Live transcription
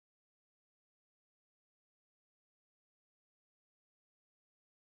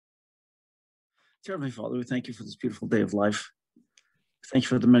Heavenly Father, we thank you for this beautiful day of life. Thank you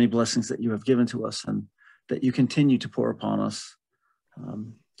for the many blessings that you have given to us and that you continue to pour upon us.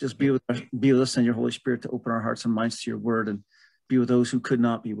 Just be with us and your Holy Spirit to open our hearts and minds to your word, and be with those who could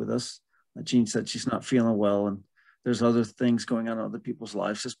not be with us. Jean said she's not feeling well, and there's other things going on in other people's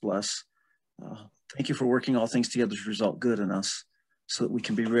lives. Just bless. Thank you for working all things together to result good in us, so that we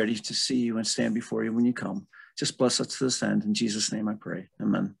can be ready to see you and stand before you when you come. Just bless us to this end. In Jesus' name I pray.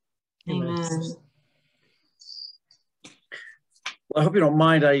 Amen. Amen. Well, I hope you don't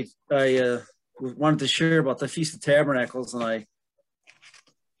mind. I wanted to share about the Feast of Tabernacles, and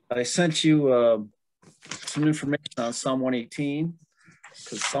I sent you some information on Psalm 118,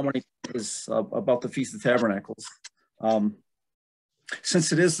 because Psalm 118 is about the Feast of Tabernacles.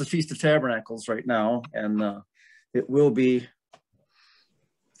 Since it is the Feast of Tabernacles right now, and it will be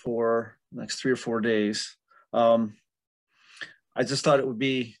for the next 3 or 4 days, I just thought it would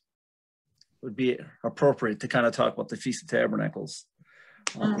be appropriate to kind of talk about the Feast of Tabernacles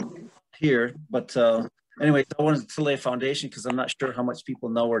here. But anyway, I wanted to lay a foundation because I'm not sure how much people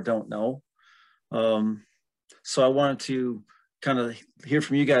know or don't know. So I wanted to kind of hear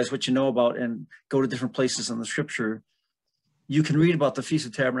from you guys what you know about and go to different places in the scripture. You can read about the Feast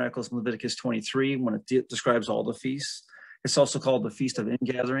of Tabernacles in Leviticus 23 when it describes all the feasts. It's also called the Feast of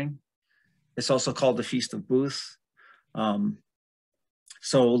Ingathering. It's also called the Feast of Booths.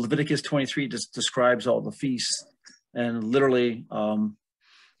 So Leviticus 23 just describes all the feasts, and literally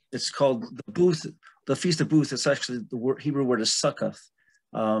it's called the Booth, the Feast of Booths. It's actually the Hebrew word is Sukkoth.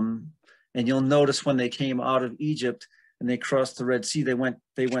 And you'll notice when they came out of Egypt and they crossed the Red Sea, they went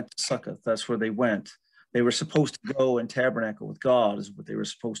to Sukkoth. That's where they went. They were supposed to go and tabernacle with God is what they were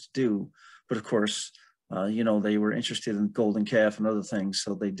supposed to do. But of course, they were interested in golden calf and other things,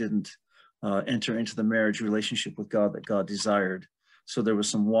 so they didn't enter into the marriage relationship with God that God desired. So there was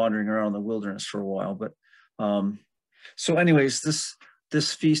some wandering around the wilderness for a while. But so anyways,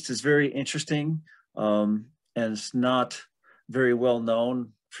 this feast is very interesting, and it's not very well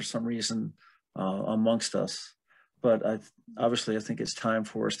known for some reason amongst us. But obviously, I think it's time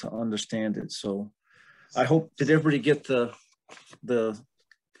for us to understand it. So I hope, did everybody get the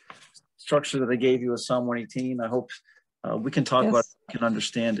structure that I gave you of Psalm 118? I hope we can talk about it, we can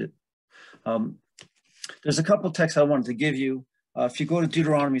understand it. There's a couple texts I wanted to give you. If you go to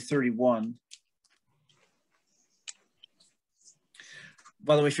Deuteronomy 31,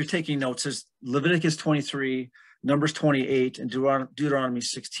 by the way, if you're taking notes, there's Leviticus 23, Numbers 28, and Deuteronomy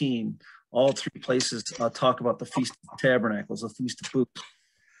 16. All 3 places talk about the Feast of Tabernacles, the Feast of Booths.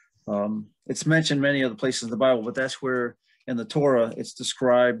 It's mentioned many other places in the Bible, but that's where in the Torah it's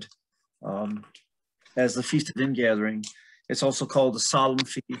described as the Feast of Ingathering. It's also called the Solemn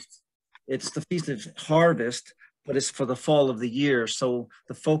Feast. It's the Feast of Harvest, but it's for the fall of the year. So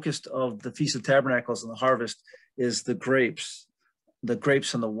the focus of the Feast of Tabernacles and the harvest is the grapes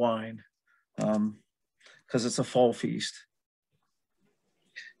and the wine, because it's a fall feast.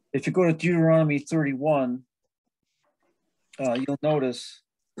 If you go to Deuteronomy 31, you'll notice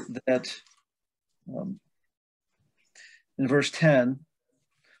that in verse 10,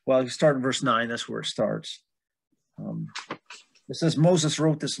 well, you start in verse 9, that's where it starts. It says, Moses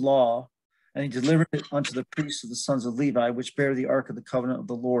wrote this law, and he delivered it unto the priests of the sons of Levi, which bear the ark of the covenant of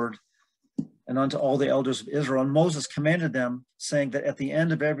the Lord, and unto all the elders of Israel. And Moses commanded them, saying that at the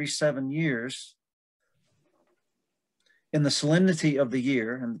end of every 7 years, in the solemnity of the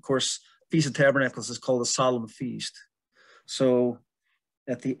year, and of course, Feast of Tabernacles is called a solemn feast. So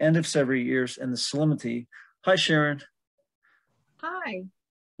at the end of several years in the solemnity, hi, Sharon. Hi.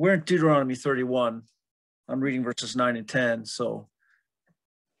 We're in Deuteronomy 31. I'm reading verses 9 and 10. So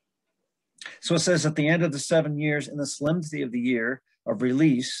it says, at the end of the 7 years in the solemnity of the year of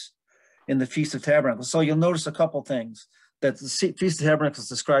release in the Feast of Tabernacles. So you'll notice a couple things, that the Feast of Tabernacles is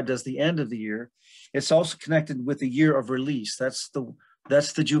described as the end of the year. It's also connected with the year of release. That's the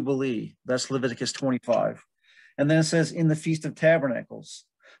Jubilee. That's Leviticus 25. And then it says in the Feast of Tabernacles.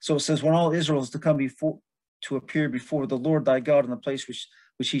 So it says when all Israel is to come to appear before the Lord thy God in the place which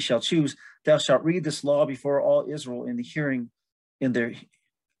he shall choose, thou shalt read this law before all Israel in their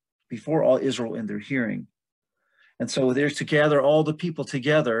hearing. And so they're to gather all the people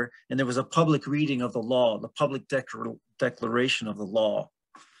together, and there was a public reading of the law, the public declaration of the law.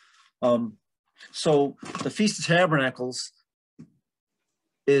 So the Feast of Tabernacles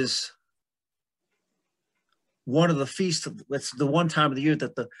is one of the feasts. It's the one time of the year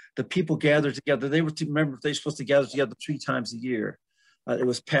that the people gather together. They were they're supposed to gather together 3 times a year. It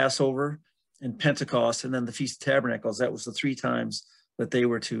was Passover and Pentecost, and then the Feast of Tabernacles. That was the 3 times that they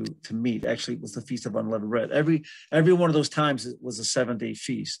were to meet. Actually, it was the Feast of Unleavened Bread. Every one of those times it was a 7-day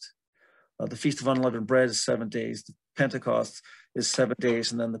feast. The Feast of Unleavened Bread is 7 days. The Pentecost is 7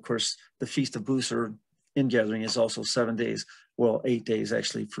 days. And then, of course, the Feast of Booths or Ingathering is also 7 days. Well, 8 days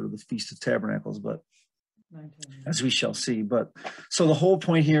actually for the Feast of Tabernacles, but 19. as we shall see. But so the whole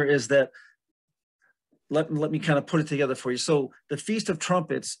point here is that, let me kind of put it together for you. So the Feast of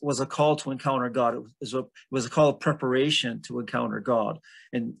Trumpets was a call to encounter God. It was a call of preparation to encounter God.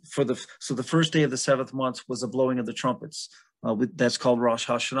 And so the first day of the 7th month was the blowing of the trumpets. That's called Rosh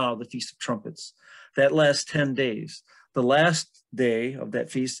Hashanah, the Feast of Trumpets. That lasts 10 days. The last day of that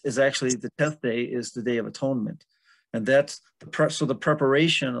feast is actually the 10th day, is the Day of Atonement. And that's so the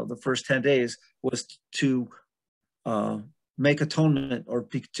preparation of the first 10 days was to make atonement, or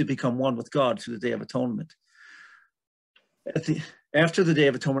to become one with God through the Day of Atonement. After the Day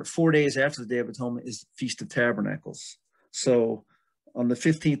of Atonement, 4 days after the Day of Atonement, is the Feast of Tabernacles. So on the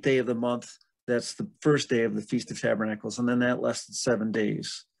 15th day of the month, that's the first day of the Feast of Tabernacles, and then that lasted 7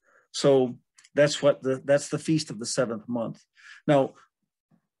 days. So that's the Feast of the 7th month. Now,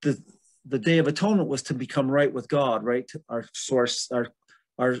 the Day of Atonement was to become right with God, right?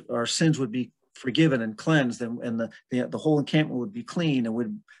 Our sins would be forgiven and cleansed, and the whole encampment would be clean,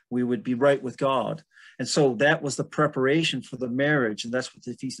 and we would be right with God. And so that was the preparation for the marriage, and that's what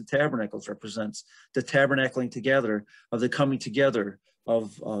the Feast of Tabernacles represents, the tabernacling together, of the coming together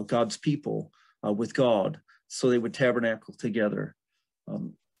of God's people with God, so they would tabernacle together.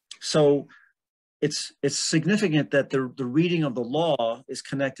 So it's significant that the reading of the law is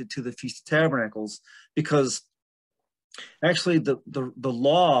connected to the Feast of Tabernacles, because actually the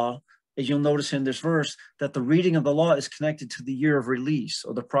law, as you'll notice in this verse, that the reading of the law is connected to the year of release,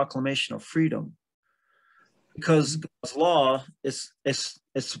 or the proclamation of freedom. Because God's law is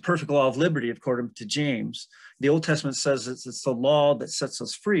the perfect law of liberty, according to James. The Old Testament says it's the law that sets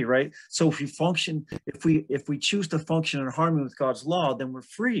us free, right? So if we choose to function in harmony with God's law, then we're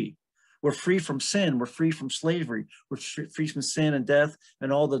free. We're free from sin. We're free from slavery. We're free from sin and death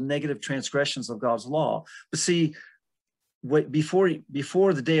and all the negative transgressions of God's law. But see, before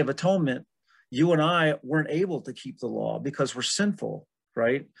the Day of Atonement, you and I weren't able to keep the law because we're sinful,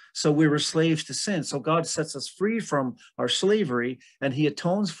 right? So we were slaves to sin. So God sets us free from our slavery, and he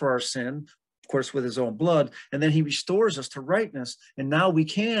atones for our sin, of course, with his own blood, and then he restores us to rightness. And now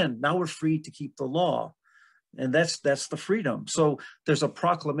we're free to keep the law. And that's the freedom. So there's a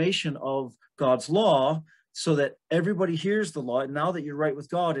proclamation of God's law, so that everybody hears the law. And now that you're right with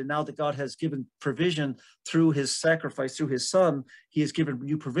God, and now that God has given provision through his sacrifice, through his son, he has given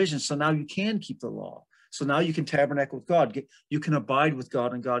you provision. So now you can keep the law. So now you can tabernacle with God. You can abide with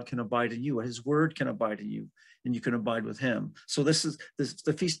God, and God can abide in you. His word can abide in you, and you can abide with him. So the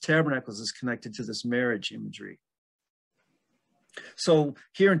Feast of Tabernacles is connected to this marriage imagery. So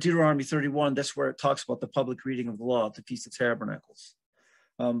here in Deuteronomy 31, that's where it talks about the public reading of the law at the Feast of Tabernacles.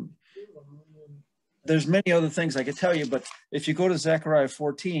 There's many other things I could tell you, but if you go to Zechariah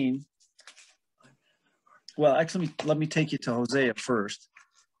 14, well, actually, let me take you to Hosea first.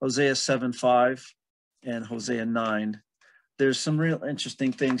 Hosea 7:5 and Hosea 9. There's some real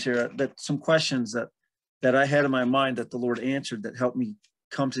interesting things here, some questions that I had in my mind that the Lord answered that helped me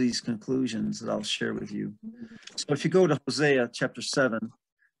come to these conclusions that I'll share with you. So if you go to Hosea chapter 7,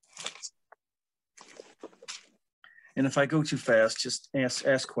 and if I go too fast, just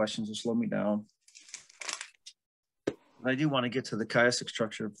ask questions or slow me down. I do want to get to the chiastic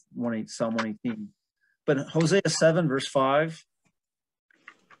structure of Psalm 118. But Hosea 7, verse 5,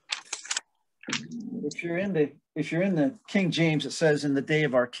 if you're in the King James, it says, in the day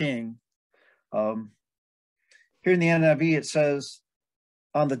of our king. Here in the NIV, it says,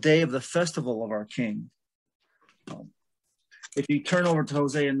 on the day of the festival of our king. If you turn over to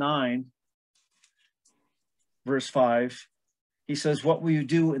Hosea 9, verse 5, he says, what will you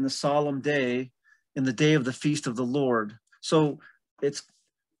do in the solemn day, in the day of the feast of the Lord? So it's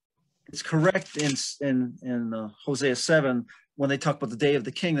correct in Hosea 7, when they talk about the day of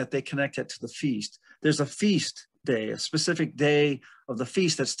the king, that they connect it to the feast. There's a feast day, a specific day of the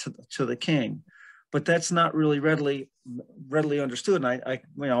feast that's to the king. But that's not really readily understood. And I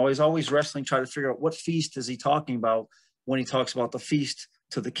was always wrestling, trying to figure out what feast is he talking about when he talks about the feast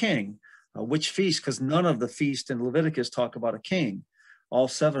to the king. Which feast? Because none of the feasts in Leviticus talk about a king. All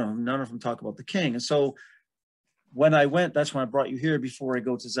 7 of them, none of them talk about the king. And so when I went, that's when I brought you here before I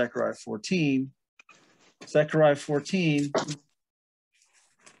go to Zechariah 14. Zechariah 14,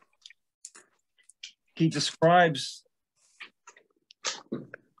 he describes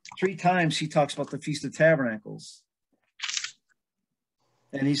 3 times, he talks about the Feast of Tabernacles.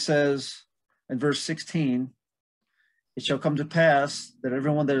 And he says in verse 16, it shall come to pass that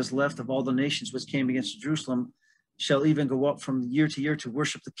everyone that is left of all the nations which came against Jerusalem shall even go up from year to year to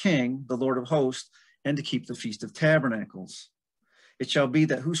worship the King, the Lord of hosts, and to keep the Feast of Tabernacles. It shall be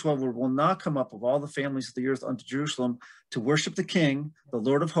that whosoever will not come up of all the families of the earth unto Jerusalem to worship the King, the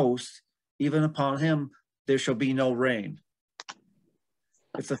Lord of hosts, even upon him there shall be no rain.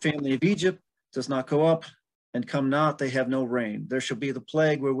 If the family of Egypt does not go up and come not, they have no rain. There shall be the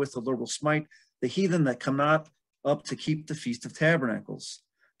plague wherewith the Lord will smite the heathen that come not up to keep the Feast of Tabernacles.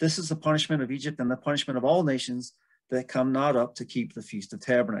 This is the punishment of Egypt and the punishment of all nations that come not up to keep the Feast of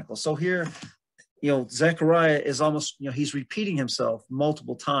Tabernacles. So here, Zechariah is almost, he's repeating himself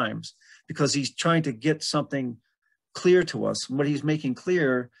multiple times because he's trying to get something clear to us. And what he's making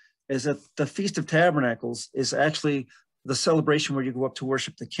clear is that the Feast of Tabernacles is actually the celebration where you go up to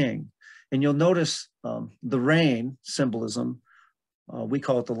worship the King. And you'll notice the rain symbolism, we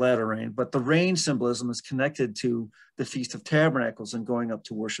call it the latter rain, but the rain symbolism is connected to the Feast of Tabernacles and going up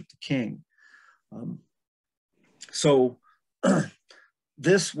to worship the King. So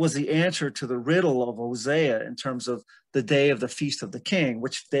this was the answer to the riddle of Hosea in terms of the day of the Feast of the King.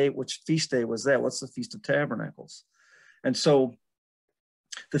 Which feast day was that? What's the Feast of Tabernacles? And so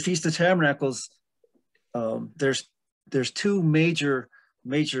the Feast of Tabernacles, there's two major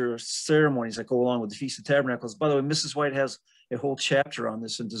ceremonies that go along with the Feast of Tabernacles. By the way, Mrs. White has a whole chapter on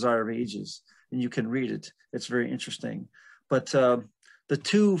this in Desire of Ages, and you can read it. It's very interesting. But the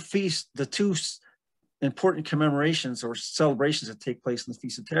two important commemorations or celebrations that take place in the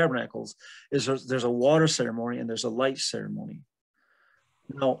Feast of Tabernacles is there's a water ceremony and there's a light ceremony.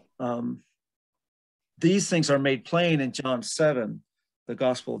 Now, these things are made plain in John 7, the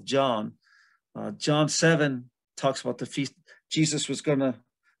Gospel of John. John 7 talks about the feast.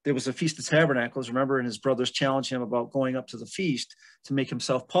 There was a Feast of Tabernacles, remember, and his brothers challenged him about going up to the feast to make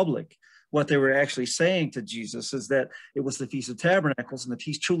himself public. What they were actually saying to Jesus is that it was the Feast of Tabernacles, and if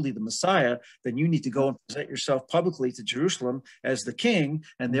he's truly the Messiah, then you need to go and present yourself publicly to Jerusalem as the King,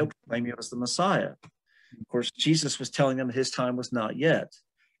 and they'll proclaim you as the Messiah. Of course, Jesus was telling them that his time was not yet,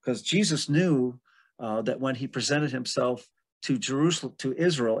 because Jesus knew that when he presented himself to Jerusalem, to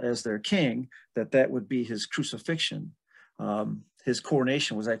Israel as their king, that would be his crucifixion. His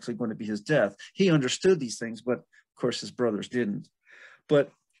coronation was actually going to be his death. He understood these things, but of course his brothers didn't.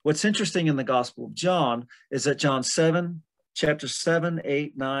 But what's interesting in the Gospel of John is that John 7, chapter 7,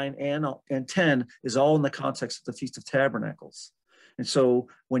 8, 9, and 10 is all in the context of the Feast of Tabernacles. And so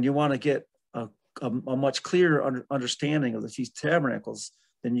when you want to get a much clearer understanding of the Feast of Tabernacles,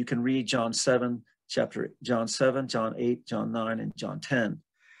 then you can read John 7, John 8, John 9, and John 10.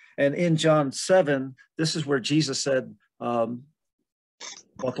 And in John 7, this is where Jesus said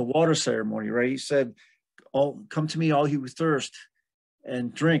about the water ceremony, right? He said, come to me, all you who thirst,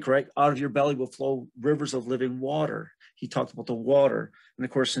 and drink, right? Out of your belly will flow rivers of living water. He talked about the water. And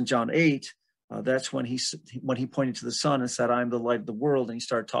of course, in John 8, that's when he pointed to the sun and said, I'm the light of the world. And he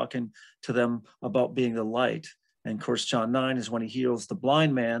started talking to them about being the light. And of course, John 9 is when he heals the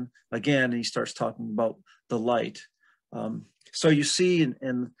blind man again, and he starts talking about the light. So you see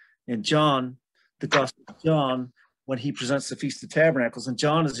in John, the Gospel of John, when he presents the Feast of Tabernacles, and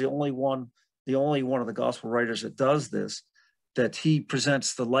John is the only one of the gospel writers that does this, that he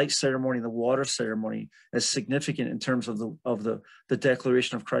presents the light ceremony and the water ceremony as significant in terms of the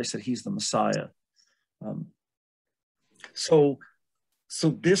declaration of Christ that he's the Messiah. So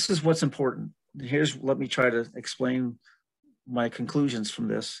this is what's important. Let me try to explain my conclusions from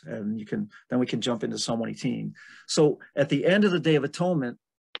this, and then we can jump into Psalm 118. So at the end of the Day of Atonement,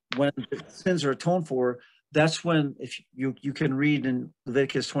 when sins are atoned for, that's when, if you can read in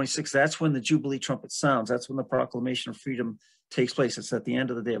Leviticus 26, that's when the Jubilee trumpet sounds. That's when the proclamation of freedom takes place. It's at the end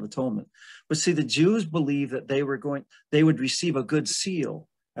of the Day of Atonement. But see, the Jews believed that they would receive a good seal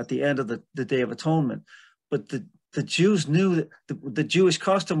at the end of the Day of Atonement. But the Jews knew that the Jewish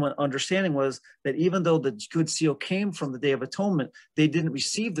custom and understanding was that even though the good seal came from the Day of Atonement, they didn't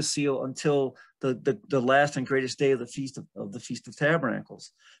receive the seal until the last and greatest day of the Feast of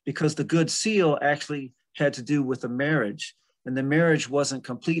Tabernacles, because the good seal actually had to do with the marriage, and the marriage wasn't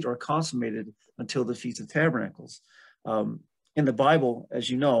complete or consummated until the Feast of Tabernacles. In the Bible, as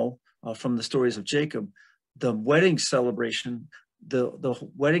you know, from the stories of Jacob, the wedding celebration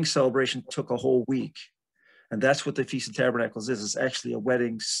took a whole week. And that's what the Feast of Tabernacles is. It's actually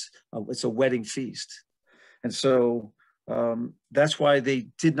it's a wedding feast. And so that's why they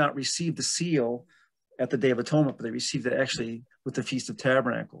did not receive the seal at the Day of Atonement, but they received it actually with the Feast of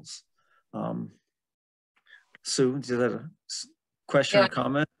Tabernacles. Sue, is that a question or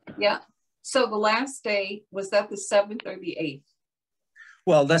comment? Yeah. So the last day, was that the 7th or the 8th?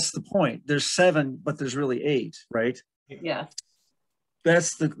 Well, that's the point. There's 7, but there's really 8, right? Yeah.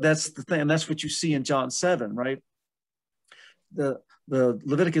 That's the thing, and that's what you see in John 7, right? the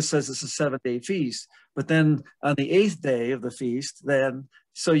Leviticus says it's a 7-day feast, but then on the 8th day of the feast, then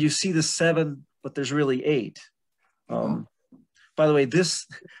so you see the 7, but there's really 8. By the way, this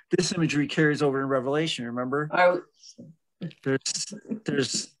imagery carries over in Revelation. Remember,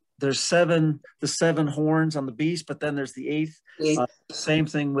 there's 7, the 7 horns on the beast, but then there's the 8th. Same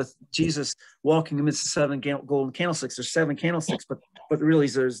thing with Jesus walking amidst the 7 golden candlesticks. There's 7 candlesticks, but really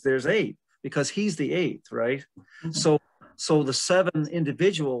there's 8 because he's the 8th, right? So the 7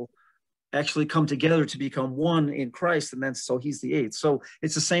 individual actually come together to become one in Christ, and then so he's the 8th. So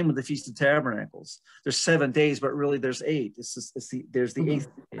it's the same with the Feast of Tabernacles. There's 7 days, but really there's 8. There's the 8th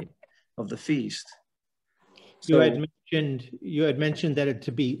day of the feast. So, you had mentioned that it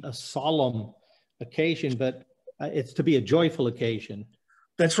to be a solemn occasion, but it's to be a joyful occasion.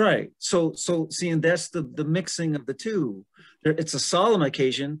 That's right. So seeing that's the mixing of the two. It's a solemn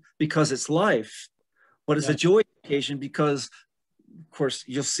occasion because it's life, but it's a joyous occasion because, of course,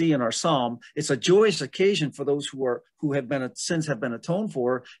 you'll see in our psalm, it's a joyous occasion for those who have been sins have been atoned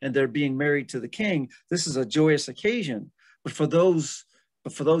for, and they're being married to the King. This is a joyous occasion. But for those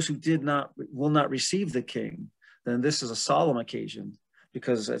who will not receive the King, then this is a solemn occasion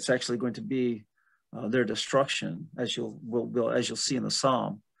because it's actually going to be their destruction, as you'll see in the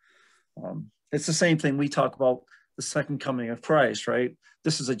psalm. It's the same thing we talk about the second coming of Christ, right?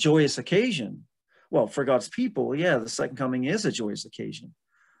 This is a joyous occasion. Well, for God's people, yeah, the second coming is a joyous occasion,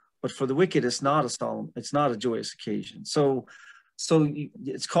 but for the wicked, it's not a joyous occasion. So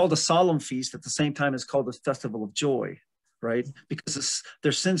it's called a solemn feast. At the same time, it's called the festival of joy, right? Because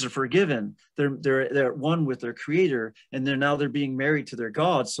their sins are forgiven. They're at one with their Creator, and they're being married to their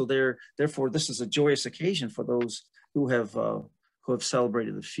God. So therefore, this is a joyous occasion for those who have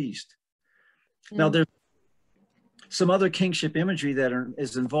celebrated the feast. Now, there's some other kingship imagery that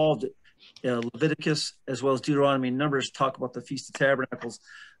is involved. Leviticus as well as Deuteronomy and Numbers talk about the Feast of Tabernacles.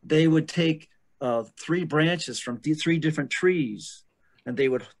 They would take 3 branches from 3 different trees, and they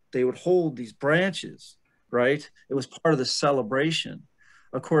would hold these branches, right? It was part of the celebration.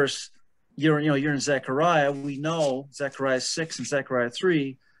 Of course, you're in Zechariah. We know Zechariah 6 and Zechariah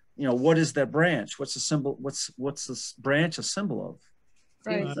 3. What is that branch? What's the symbol? What's this branch a symbol of?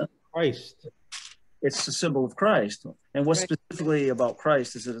 Christ. It's the symbol of Christ. And what specifically about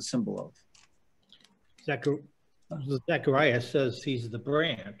Christ is it a symbol of? Zechariah says he's the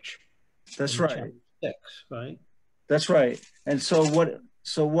branch. That's right. 6, right? That's right. And so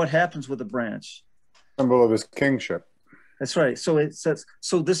what happens with the branch? Symbol of his kingship. That's right. So it says,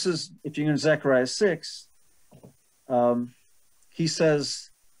 so this is, if you're in Zechariah 6, he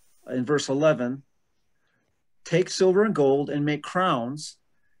says in verse 11, take silver and gold and make crowns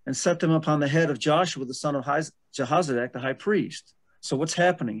and set them upon the head of Joshua, the son of Jehozadak, the high priest. So what's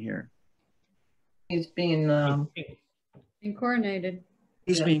happening here? He's being coronated.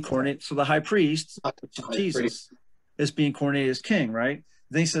 He's being coronated. So the high priest, which is Jesus, is being coronated as king, right?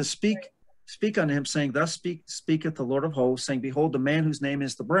 Then he says, speak unto him, saying, thus speaketh the Lord of hosts, saying, behold, the man whose name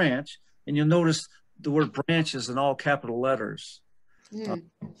is the branch. And you'll notice the word branch is in all capital letters.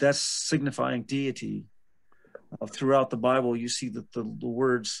 That's signifying deity. Throughout the Bible, you see that the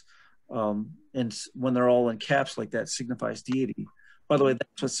words, and when they're all in caps like that, signifies deity. By the way,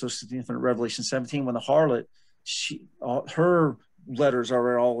 that's what's so significant in Revelation 17, when the harlot, her letters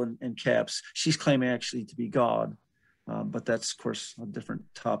are all in caps. She's claiming actually to be God, but that's, of course, a different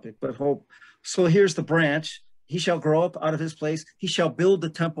topic. But so here's the branch. He shall grow up out of his place. He shall build the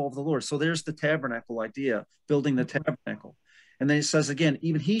temple of the Lord. So there's the tabernacle idea, building the tabernacle. And then it says again,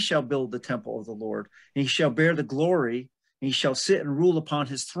 even he shall build the temple of the Lord, and he shall bear the glory, and he shall sit and rule upon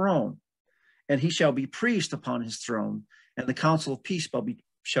his throne, and he shall be priest upon his throne, and the council of peace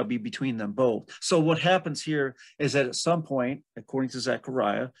shall be between them both. So what happens here is that at some point, according to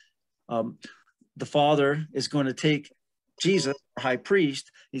Zechariah, the Father is going to take Jesus, the high priest,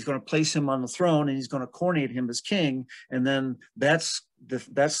 he's going to place him on the throne, and he's going to coronate him as king, and then that's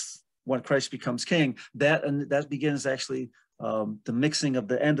when Christ becomes king. That begins actually the mixing of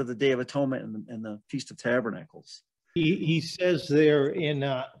the end of the Day of Atonement and the Feast of Tabernacles. He says there in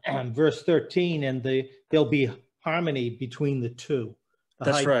verse 13, and there'll be harmony between the two.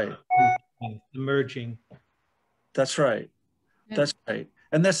 That's right. The merging. That's right. That's right.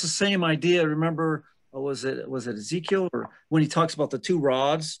 And that's the same idea. Remember, was it Ezekiel, or when he talks about the 2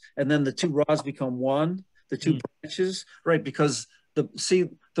 rods, and then the 2 rods become one, the 2 branches, right? Because the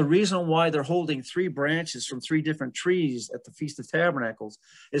reason why they're holding 3 branches from 3 different trees at the Feast of Tabernacles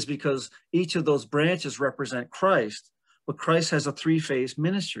is because each of those branches represent Christ, but Christ has a 3-phase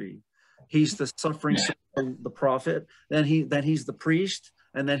ministry. He's the suffering servant, the prophet, then he's the priest,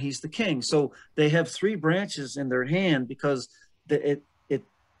 and then he's the king. So they have three branches in their hand because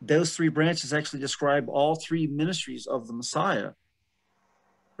those three branches actually describe all three ministries of the Messiah,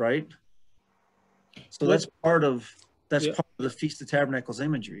 right? So that's part of the Feast of Tabernacles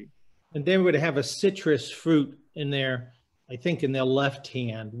imagery. And they would have a citrus fruit in there, I think, in their left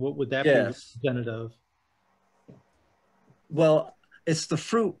hand. What would that be representative? Well, it's the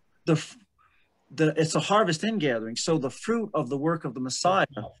fruit. It's a harvest ingathering. So the fruit of the work of the Messiah,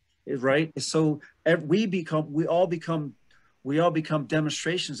 right? So we all become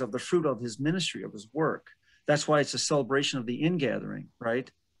demonstrations of the fruit of his ministry, of his work. That's why it's a celebration of the ingathering, right?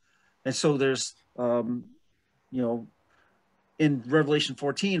 And so there's, in Revelation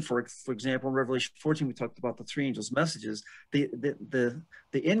 14, for example, in Revelation 14, we talked about the three angels' messages. The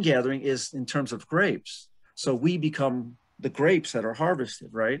ingathering is in terms of grapes. So we become the grapes that are harvested,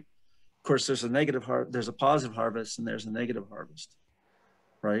 right? Of course, there's a positive harvest and there's a negative harvest,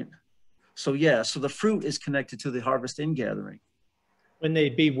 right? So so the fruit is connected to the harvest ingathering. When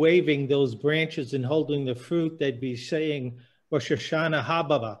they'd be waving those branches and holding the fruit, they'd be saying, Rosh Hashanah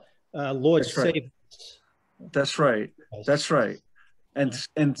Hababa, Lord save us. That's right. That's right. And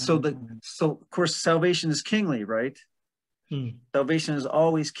so of course salvation is kingly, right? Salvation is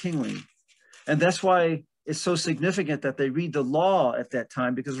always kingly. And that's why it's so significant that they read the law at that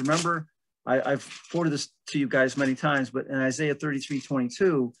time, because remember, I've quoted this to you guys many times, but in Isaiah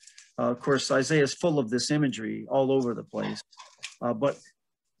 33:22, of course, Isaiah is full of this imagery all over the place. But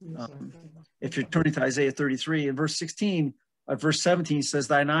if you're turning to Isaiah 33 in verse 16, verse 17 says,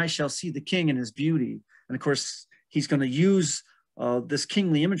 "Thine eyes shall see the king in his beauty." And of course, he's going to use this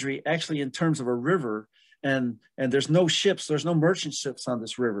kingly imagery actually in terms of a river. And there's no ships, there's no merchant ships on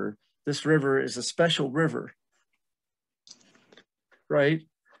this river. This river is a special river, right?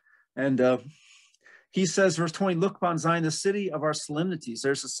 And he says, verse 20, "Look upon Zion, the city of our solemnities."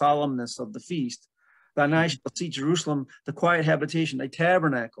 There's the solemnness of the feast. "Thine eyes shall see Jerusalem, the quiet habitation, a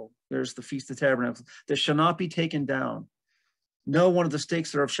tabernacle." There's the Feast of Tabernacles. "That shall not be taken down. No one of the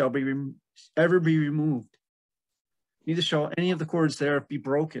stakes thereof shall ever be removed. Neither shall any of the cords thereof be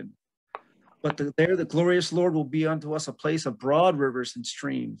broken. But there the glorious Lord will be unto us a place of broad rivers and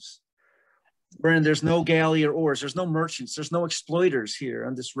streams, wherein there's no galley or oars, there's no merchants, there's no exploiters here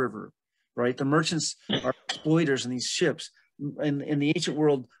on this river, right? The merchants are exploiters in these ships. In the ancient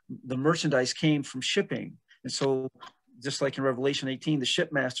world, the merchandise came from shipping. And so just like in Revelation 18, the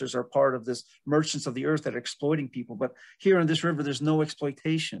shipmasters are part of this merchants of the earth that are exploiting people. But here on this river, there's no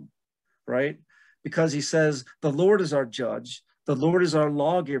exploitation, right? Because he says, the Lord is our judge, the Lord is our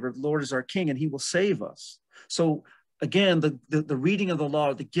lawgiver, the Lord is our king, and he will save us. So again, the reading of the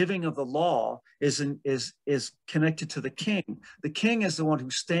law, the giving of the law is connected to the king. The king is the one who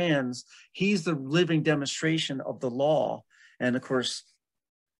stands. He's the living demonstration of the law. And of course,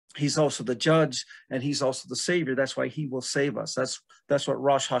 he's also the judge and he's also the savior. That's why he will save us. That's what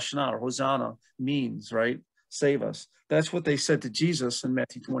Rosh Hashanah or Hosanna means, right? Save us. That's what they said to Jesus in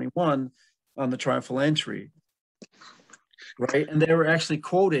Matthew 21 on the triumphal entry, right? And they're actually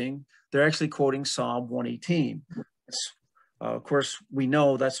quoting Psalm 118. Of course, we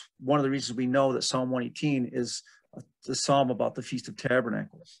know that's one of the reasons we know that Psalm 118 is the psalm about the Feast of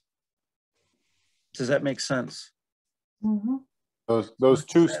Tabernacles. Does that make sense? Mm-hmm. Those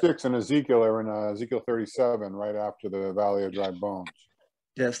two sticks in Ezekiel are in Ezekiel 37, right after the Valley of Dry Bones.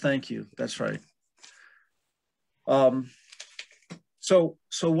 Yes, thank you. That's right. So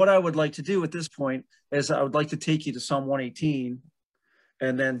what I would like to do at this point is I would like to take you to Psalm 118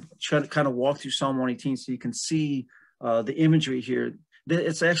 and then try to kind of walk through Psalm 118 so you can see the imagery here.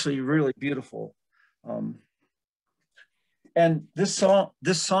 It's actually really beautiful. And this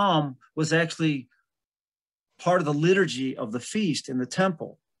psalm was actually part of the liturgy of the feast in the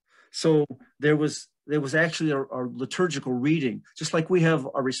temple. So there was actually a liturgical reading, just like we have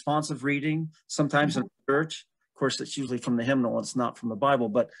a responsive reading sometimes in church. Of course, it's usually from the hymnal, it's not from the Bible,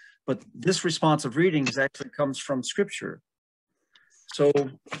 but this responsive reading actually comes from Scripture. So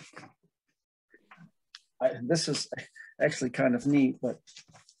this is actually kind of neat, but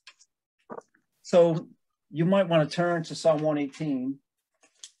so you might want to turn to Psalm 118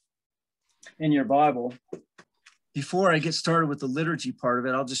 in your Bible. Before I get started with the liturgy part of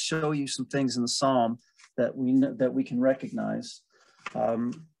it, I'll just show you some things in the psalm that we can recognize.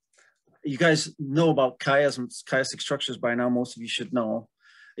 You guys know about chiastic structures by now. Most of you should know.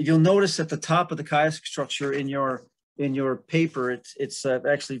 You'll notice at the top of the chiastic structure in your paper, it's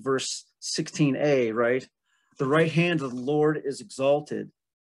actually verse 16a, right? The right hand of the Lord is exalted,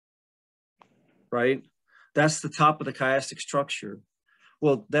 right? That's the top of the chiastic structure.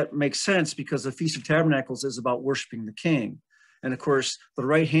 Well, that makes sense because the Feast of Tabernacles is about worshiping the King. And of course, the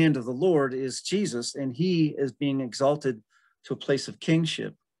right hand of the Lord is Jesus, and he is being exalted to a place of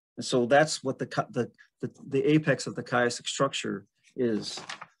kingship. And so that's what the apex of the chiastic structure is.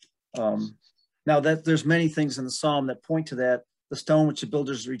 Now that there's many things in the Psalm that point to that. The stone which the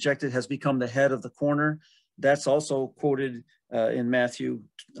builders rejected has become the head of the corner. That's also quoted in Matthew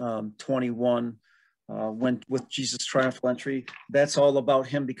 21 when with Jesus' triumphal entry. That's all about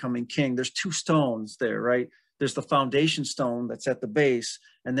him becoming king. There's two stones there, right? There's the foundation stone that's at the base,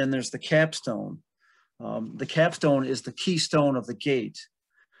 and then there's the capstone. The capstone is the keystone of the gate.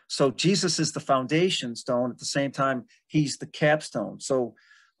 So Jesus is the foundation stone. At the same time, he's the capstone. So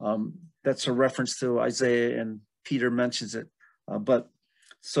that's a reference to Isaiah, and Peter mentions it.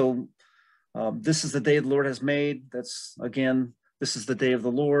 This is the day the Lord has made. That's, again, this is the day of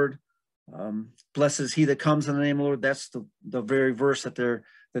the Lord. Blessed is he that comes in the name of the Lord. That's the very verse that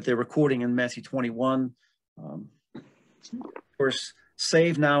they're quoting in Matthew 21. Of course,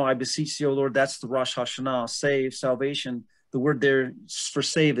 save now, I beseech thee, O Lord. That's the Rosh Hashanah, save, salvation. The word there for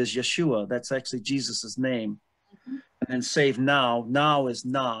save is Yeshua. That's actually Jesus's name. And then save now. Now is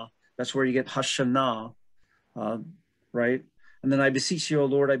na. That's where you get Hashanah, right? And then I beseech you, O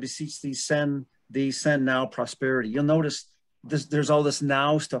Lord, I beseech thee, send now prosperity. You'll notice there's all this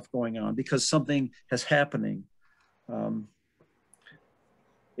now stuff going on because something is happening.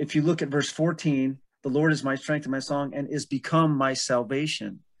 If you look at verse 14, the Lord is my strength and my song and is become my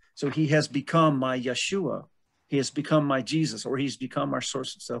salvation. So he has become my Yeshua. He has become my Jesus, or he's become our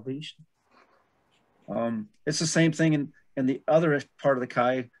source of salvation. It's the same thing in the other part of the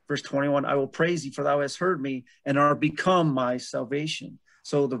Kai, verse 21, I will praise thee for thou hast heard me and are become my salvation.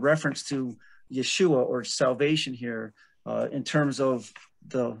 So the reference to Yeshua or salvation here in terms of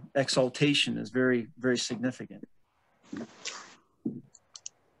the exaltation is very, very significant.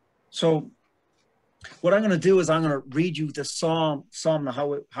 So what I'm going to do is I'm going to read you the psalm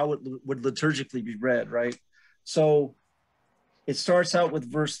how it would liturgically be read, right? So it starts out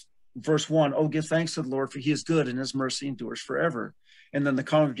with verse 1, oh, give thanks to the Lord, for he is good and his mercy endures forever. And then the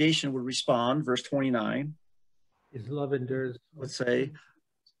congregation would respond, verse 29. His love endures. Would say,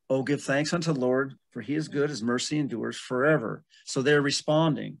 oh, give thanks unto the Lord, for he is good, his mercy endures forever. So they're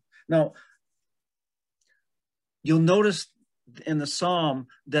responding. Now, you'll notice in the psalm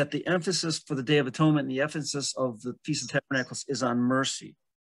that the emphasis for the Day of Atonement and the emphasis of the Feast of Tabernacles is on mercy.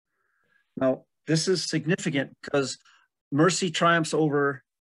 Now, this is significant because mercy triumphs over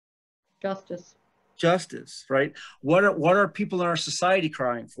justice, right? What are people in our society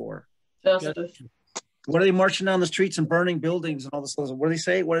crying for? Justice. What are they marching down the streets and burning buildings and all this? What do they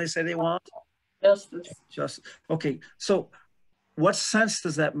say? What do they say they want? Justice. Okay, so what sense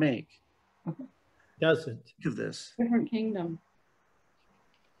does that make? Doesn't. Think of this. Different kingdom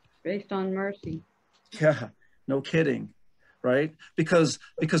based on mercy. Yeah, no kidding, right? Because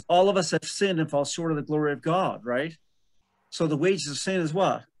all of us have sinned and fall short of the glory of God, right? So the wages of sin is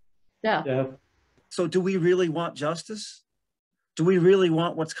what? Death. Yeah. So do we really want justice? Do we really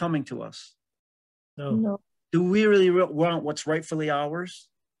want what's coming to us? No. Do we really want what's rightfully ours?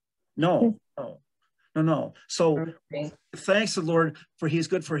 No. So thanks to the Lord, for he is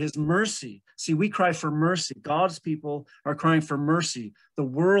good, for his mercy. See, we cry for mercy. God's people are crying for mercy. The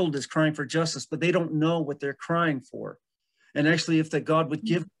world is crying for justice, but they don't know what they're crying for. And actually, if that God would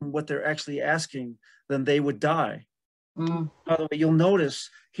give them what they're actually asking, then they would die. By the way, you'll notice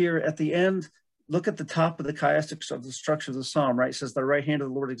here at the end, look at the top of the chiastic of the structure of the psalm, right? It says the right hand of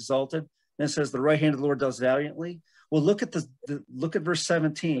the Lord exalted. And it says the right hand of the Lord does valiantly. Well, look at look at verse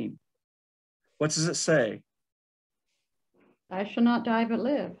 17. What does it say? I shall not die but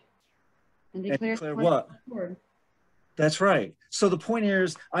live and declare what? Lord. That's right. So the point here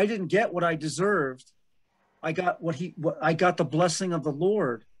is I didn't get what I deserved. I got I got the blessing of the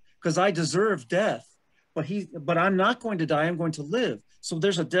Lord because I deserve death. But I'm not going to die, I'm going to live. So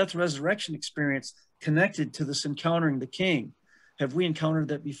there's a death resurrection experience connected to this encountering the King. Have we encountered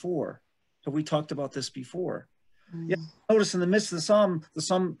that before? Have we talked about this before? Yeah. Notice in the midst of the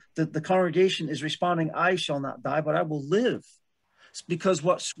psalm, the congregation is responding, I shall not die, but I will live. It's because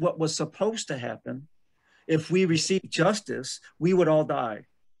what was supposed to happen, if we received justice, we would all die.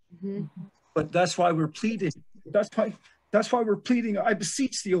 But that's why we're pleading. That's why we're pleading, I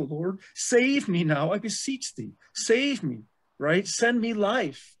beseech thee, O Lord, save me now, I beseech thee, save me, right? Send me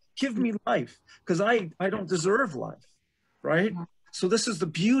life, give me life, because I don't deserve life, right? So this is the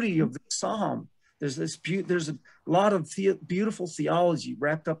beauty of the psalm. There's a lot of beautiful theology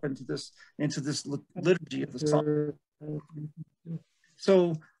wrapped up into this liturgy of the psalm.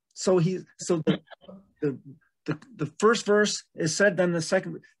 So the first verse is said, then the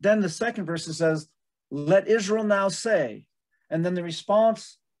second verse it says, let Israel now say, And then the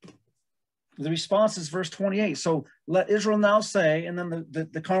response is verse 28. So let Israel now say, and then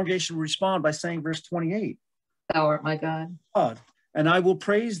the congregation will respond by saying verse 28. Thou art my God. God, and I will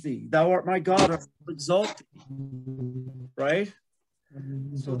praise thee. Thou art my God, I will exalt thee. Right?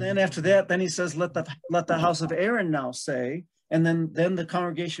 So then after that, then he says, let the house of Aaron now say, and then the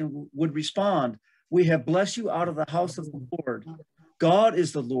congregation would respond, we have blessed you out of the house of the Lord. God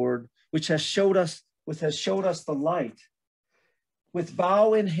is the Lord, which has showed us the light. With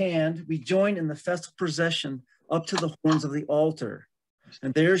bow in hand, we join in the festal procession up to the horns of the altar.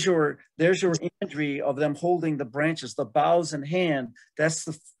 And there's your imagery of them holding the branches, the boughs in hand. That's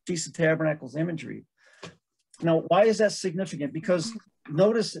the Feast of Tabernacles imagery. Now, why is that significant? Because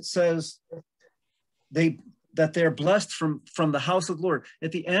notice it says that they're blessed from the house of the Lord.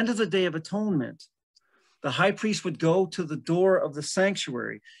 At the end of the Day of Atonement, the high priest would go to the door of the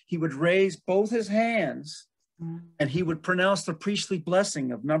sanctuary. He would raise both his hands and he would pronounce the priestly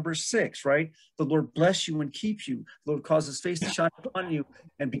blessing of number 6, right? The Lord bless you and keep you. The Lord cause his face to shine upon you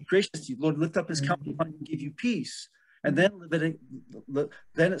and be gracious to you. The Lord lift up his countenance upon you and give you peace. And then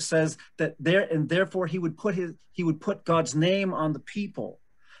it says that therefore he would put God's name on the people.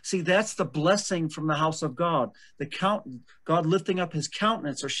 See, that's the blessing from the house of God. God lifting up his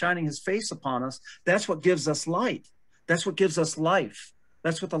countenance or shining his face upon us. That's what gives us light. That's what gives us life.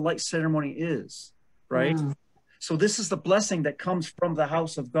 That's what the light ceremony is, right? So this is the blessing that comes from the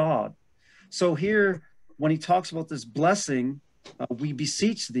house of God. So here, when he talks about this blessing, we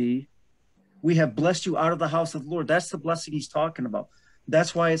beseech thee, we have blessed you out of the house of the Lord. That's the blessing he's talking about.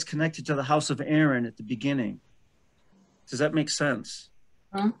 That's why it's connected to the house of Aaron at the beginning. Does that make sense?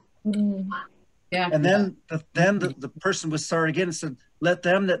 Yeah. And then the person would start again and said, let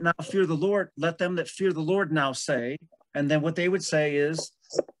them that now fear the Lord, let them that fear the Lord now say. And then what they would say is,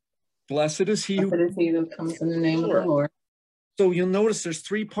 blessed is he who comes in the name of the Lord. So you'll notice there's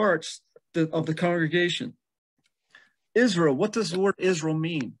 3 parts of the congregation. Israel, what does the word Israel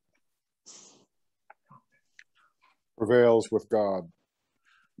mean? Prevails with God.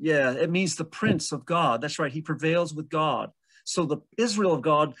 Yeah, it means the prince of God. That's right. He prevails with God. So the Israel of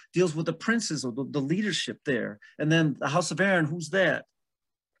God deals with the princes or the leadership there. And then the house of Aaron, who's that?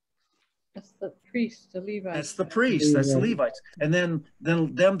 That's the priests, the Levites. That's the priests. That's the Levites. And then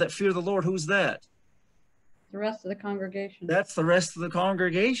them that fear the Lord, who's that? The rest of the congregation. That's the rest of the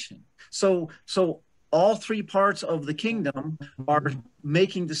congregation. So all 3 parts of the kingdom are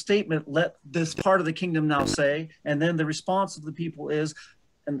making the statement, let this part of the kingdom now say, and then the response of the people is,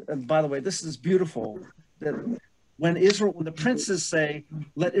 and by the way, this is beautiful, that when the princes say,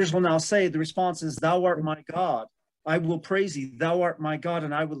 let Israel now say, the response is, thou art my God, I will praise thee, thou art my God,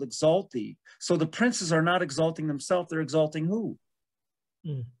 and I will exalt thee. So the princes are not exalting themselves, they're exalting who?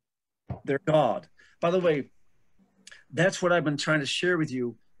 Their God. By the way, that's what I've been trying to share with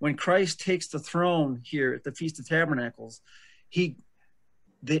you. When Christ takes the throne here at the Feast of Tabernacles, the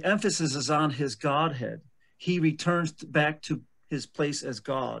emphasis is on his Godhead. He returns back to his place as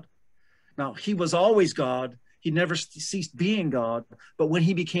God. Now, he was always God. He never ceased being God. But when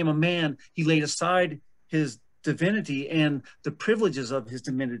he became a man, he laid aside his divinity and the privileges of his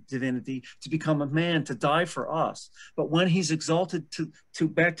divinity to become a man, to die for us. But when he's exalted to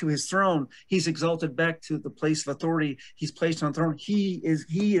back to his throne, he's exalted back to the place of authority. He's placed on the throne. He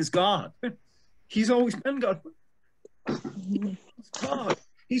is God. He's always been God. He's God.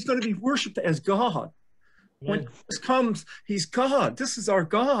 He's going to be worshipped as God. When Jesus comes, he's God. This is our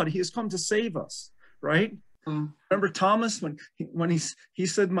God. He has come to save us, right? Remember Thomas when he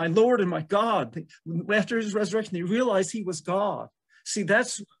said, my Lord and my God. After his resurrection, he realized he was God. See,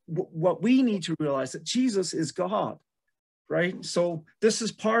 that's what we need to realize, that Jesus is God, right? So this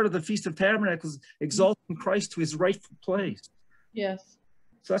is part of the Feast of Tabernacles, exalting Christ to his rightful place. Yes.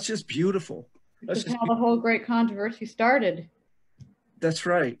 So that's just beautiful. That's how the whole great controversy started. That's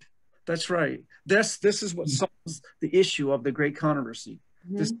right. That's right. This is what solves the issue of the great controversy.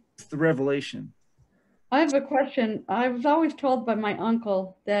 This is the revelation. I have a question. I was always told by my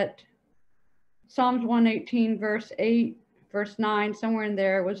uncle that Psalms 118, verse 8, verse 9, somewhere in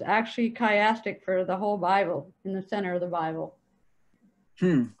there, was actually chiastic for the whole Bible, in the center of the Bible.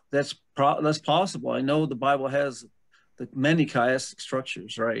 That's possible. I know the Bible has many chiastic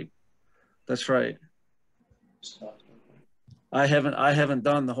structures, right? That's right. I haven't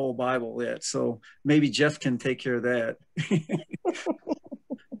done the whole Bible yet, so maybe Jeff can take care of that.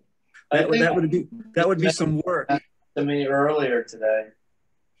 That would be some work. To me earlier today.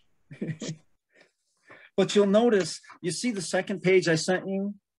 But you'll notice, you see the second page I sent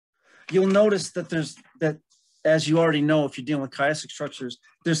you? You'll notice that as you already know, if you're dealing with chiastic structures,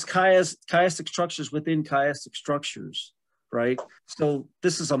 there's chiastic structures within chiastic structures, right? So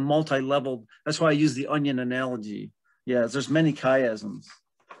this is a multi-level, that's why I use the onion analogy. Yeah, there's many chiasms.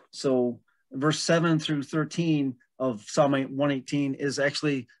 So verse 7 through 13 of Psalm 118 is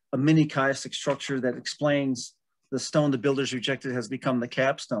actually a mini chiastic structure that explains the stone the builders rejected has become the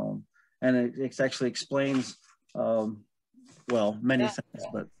capstone. And it actually explains, well, many things,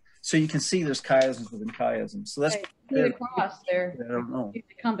 but so you can see there's chiasms within chiasms. So that's see the cross there. I don't know. It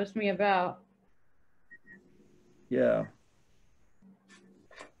compassed me about. Yeah.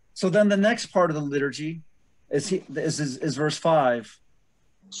 So then the next part of the liturgy is verse 5.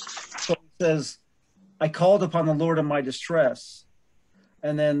 So it says, I called upon the Lord in my distress.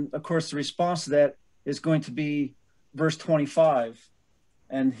 And then, of course, the response to that is going to be verse 25.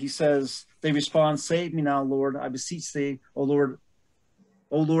 And he says, they respond, save me now, Lord. I beseech thee, O Lord.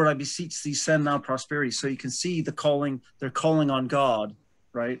 O Lord, I beseech thee, send now prosperity. So you can see the calling, they're calling on God,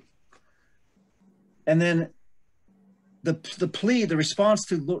 right? And then the plea, the response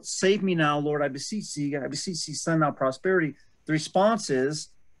to Lord, save me now, Lord, I beseech thee, send now prosperity. The response is,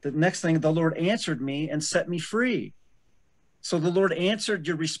 the next thing, the Lord answered me and set me free. So the Lord answered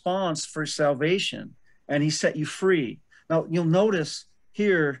your response for salvation, and he set you free. Now, you'll notice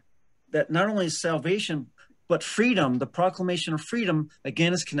here that not only is salvation, but freedom, the proclamation of freedom,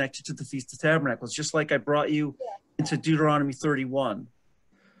 again, is connected to the Feast of Tabernacles, just like I brought you into Deuteronomy 31.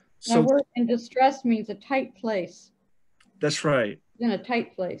 So that word in distress means a tight place. That's right. In a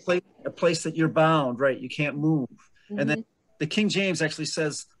tight place. A place that you're bound, right? You can't move. Mm-hmm. And then the King James actually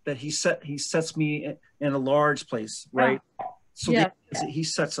says that he sets me in a large place, right? Yeah. So he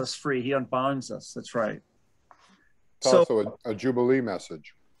sets us free. He unbinds us. That's right. It's also a Jubilee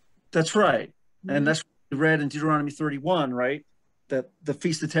message. That's right. Mm-hmm. And that's what we read in Deuteronomy 31, right? That the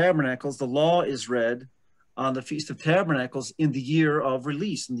Feast of Tabernacles, the law is read on the Feast of Tabernacles in the year of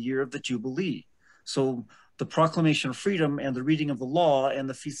release, in the year of the Jubilee. So the proclamation of freedom and the reading of the law and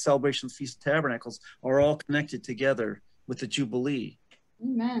the feast celebration of the Feast of Tabernacles are all connected together with the Jubilee.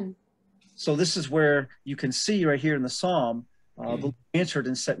 Amen. So this is where you can see right here in the Psalm, the Lord answered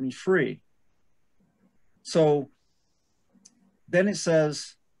and set me free. So then he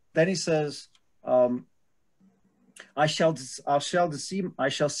says, I shall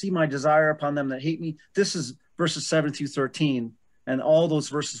see my desire upon them that hate me. This is verses 7 through 13. And all those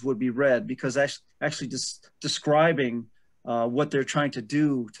verses would be read because actually just describing what they're trying to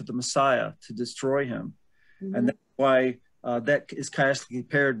do to the Messiah, to destroy him. Mm-hmm. And that's why that is chiastically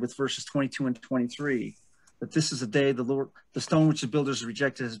paired with verses 22 and 23. That this is the day the Lord, the stone which the builders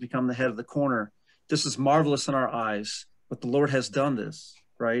rejected has become the head of the corner. This is marvelous in our eyes, but the Lord has done this,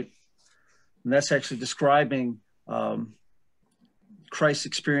 right? And that's actually describing Christ's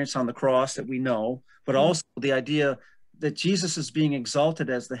experience on the cross that we know, but also the idea that Jesus is being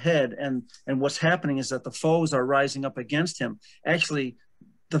exalted as the head, and what's happening is that the foes are rising up against him. Actually,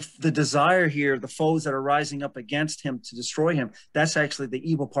 the desire here, the foes that are rising up against him to destroy him, that's actually the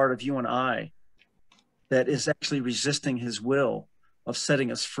evil part of you and I that is actually resisting his will of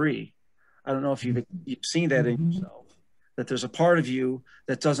setting us free. I don't know if you've seen that in yourself, that there's a part of you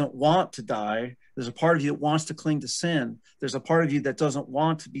that doesn't want to die. There's a part of you that wants to cling to sin. There's a part of you that doesn't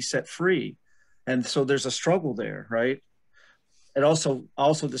want to be set free. And so there's a struggle there, right? It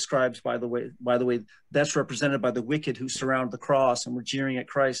also describes, by the way, that's represented by the wicked who surround the cross and were jeering at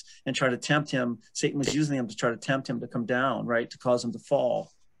Christ and try to tempt him. Satan was using them to try to tempt him to come down, right, to cause him to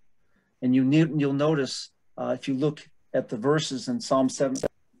fall. And you'll notice if you look at the verses in Psalm 7,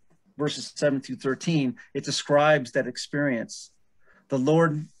 verses 7 through 13, it describes that experience. The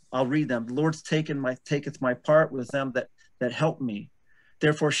Lord, I'll read them. The Lord taketh my part with them that help me.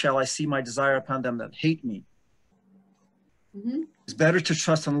 Therefore shall I see my desire upon them that hate me. Mm-hmm. It's better to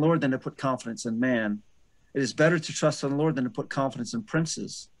trust in the Lord than to put confidence in man. It is better to trust in the Lord than to put confidence in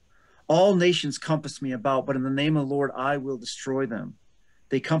princes. All nations compass me about, but in the name of the Lord I will destroy them.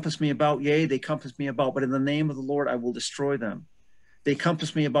 They compass me about, yea, they compass me about, but in the name of the Lord I will destroy them. They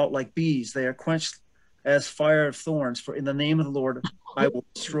compass me about like bees. They are quenched as fire of thorns, for in the name of the Lord I will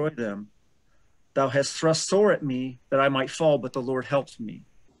destroy them. Thou hast thrust sore at me that I might fall, but the Lord helped me.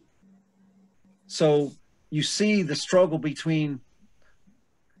 So you see the struggle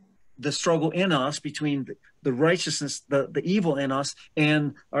in us, between the righteousness, the evil in us,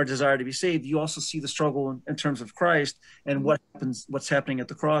 and our desire to be saved. You also see the struggle in terms of Christ and what's happening at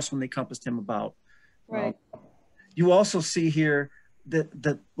the cross when they compassed him about. Right. You also see here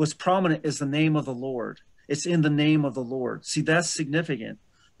that what's prominent is the name of the Lord. It's in the name of the Lord. See, that's significant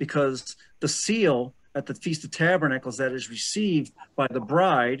because the seal at the Feast of Tabernacles that is received by the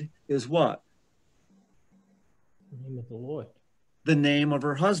bride is what? The name of the Lord. The name of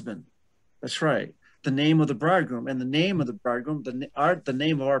her husband. That's right. the name of the bridegroom. And the name of the bridegroom, the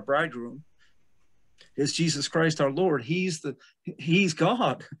name of our bridegroom is Jesus Christ our Lord. He's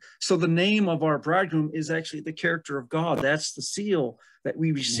God. So the name of our bridegroom is actually the character of God. That's the seal that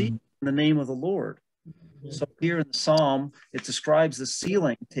we receive in the name of the Lord. So here in the Psalm, it describes the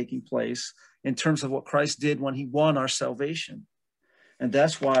sealing taking place in terms of what Christ did when he won our salvation. And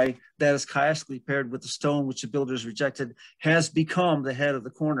that's why that is chiastically paired with the stone which the builders rejected has become the head of the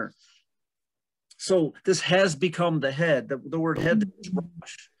corner. So this has become the head. The word head is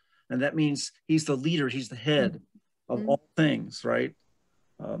Rosh, and that means he's the leader. He's the head of all things, right?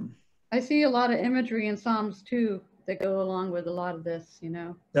 I see a lot of imagery in Psalms too that go along with a lot of this, you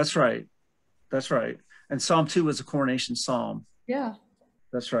know. That's right. That's right. And Psalm 2 is a coronation psalm. Yeah,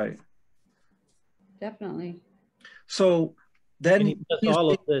 That's right. definitely. So then And he does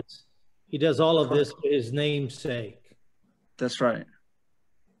all of this. He does all of this for his name's sake. That's right.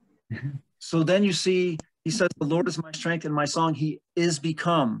 So then you see, he says, the Lord is my strength and my song. He is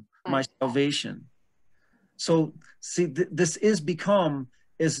become my salvation. So see, this is become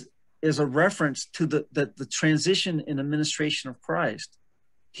is a reference to the transition in administration of Christ.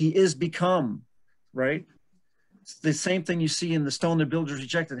 He is become, right? It's the same thing you see in the stone the builders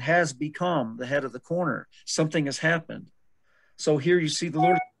rejected has become the head of the corner. Something has happened. So here you see the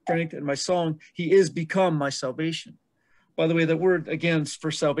Lord is my strength and my song. He is become my salvation. By the way, the word again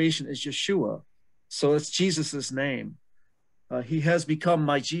for salvation is Yeshua. So it's Jesus's name. He has become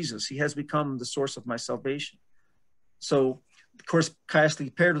my Jesus. He has become the source of my salvation. So, of course,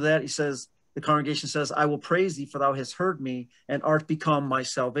 chiastically paired with that, he says, the congregation says, I will praise thee, for thou hast heard me, and art become my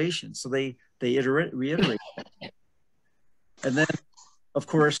salvation. So they reiterate that. And then, of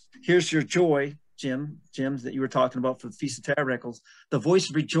course, here's your joy, Jim, that you were talking about for the Feast of Tabernacles. The voice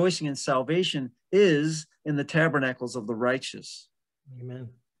of rejoicing in salvation is in the tabernacles of the righteous. Amen.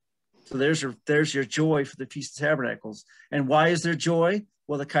 So there's your joy for the Feast of Tabernacles. And why is there joy?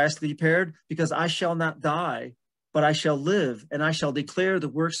 Well, the chiastically paired, because I shall not die, but I shall live, and I shall declare the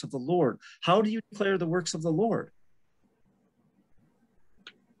works of the Lord. How do you declare the works of the Lord?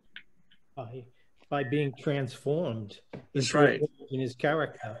 By being transformed. That's right. In his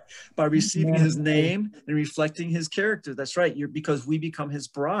character. By receiving his name and reflecting his character. That's right. Because we become his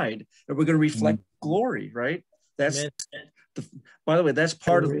bride, and we're going to reflect glory, right? That's by the way, that's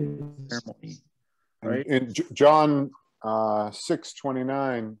part of the ceremony, right? In John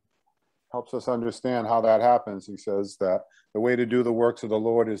 6:29 helps us understand how that happens. He says that the way to do the works of the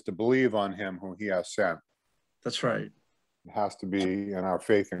Lord is to believe on him whom he has sent. That's right. It has to be in our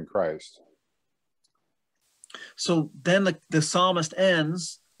faith in Christ. So then the psalmist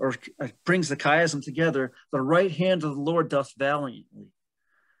ends, or brings the chiasm together, the right hand of the Lord doth valiantly.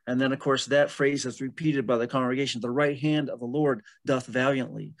 And then, of course, that phrase is repeated by the congregation, the right hand of the Lord doth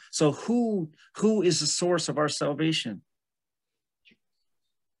valiantly. So who is the source of our salvation?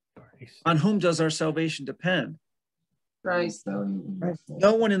 On whom does our salvation depend? Christ.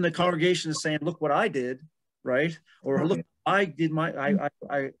 No one in the congregation is saying, look what I did, right? Or look, I did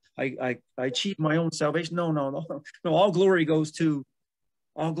I achieved my own salvation. No. All glory goes to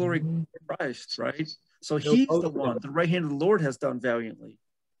Christ, right? So he's the one. The right hand of the Lord has done valiantly.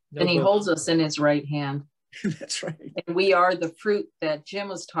 And he holds us in his right hand. That's right. And we are the fruit that Jim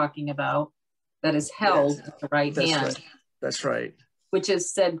was talking about that is held in the right hand. Right. That's right. Which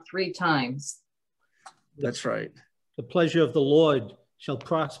is said 3 times. That's right. The pleasure of the Lord shall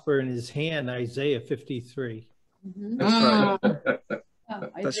prosper in his hand, Isaiah 53. That's right. Yeah,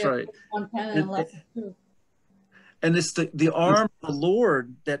 That's right. 1:10 and 11 too. And it's the arm of the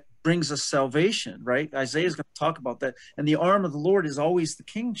Lord that brings us salvation, right? Isaiah is going to talk about that. And the arm of the Lord is always the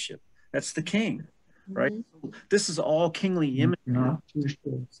kingship. That's the king, right? So this is all kingly imagery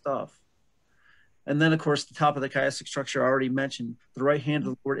stuff. And then, of course, the top of the chiastic structure I already mentioned, the right hand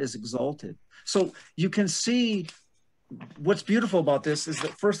of the Lord is exalted. So you can see what's beautiful about this is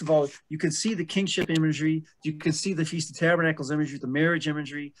that, first of all, you can see the kingship imagery. You can see the Feast of Tabernacles imagery, the marriage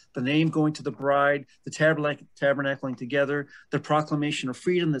imagery, the name going to the bride, the tabernacling together, the proclamation of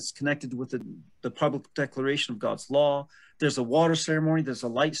freedom that's connected with the public declaration of God's law. There's a water ceremony. There's a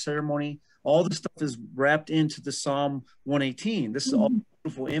light ceremony. All this stuff is wrapped into the Psalm 118. This is all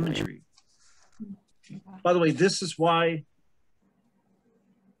beautiful imagery. By the way, this is why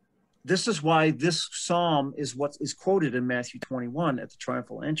this psalm is what is quoted in Matthew 21 at the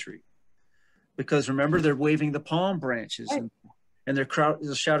triumphal entry. Because remember, they're waving the palm branches and their crowd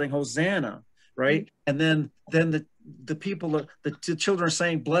is shouting Hosanna, right? And then the people, the children are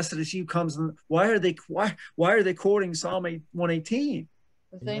saying, "Blessed is he who comes." Why are they quoting Psalm 118?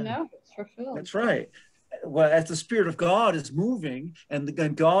 Because they know it's fulfilled. That's right. as the Spirit of God is moving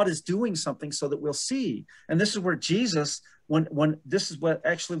and God is doing something so that we'll see. And this is where Jesus, when the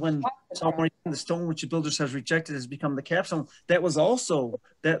stone which the builders has rejected has become the capstone, that is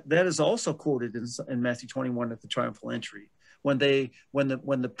also quoted in Matthew 21 at the triumphal entry. When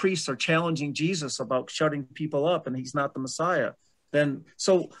the priests are challenging Jesus about shutting people up and he's not the Messiah, then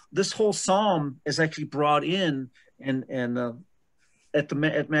so this whole psalm is actually brought in and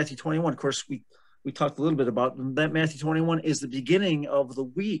at Matthew 21. Of course, we talked a little bit about that. Matthew 21 is the beginning of the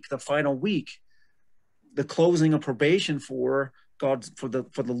week, the final week, the closing of probation for God, for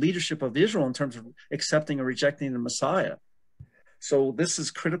the leadership of Israel in terms of accepting or rejecting the Messiah. So this is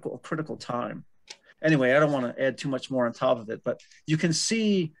critical time. Anyway, I don't want to add too much more on top of it, but you can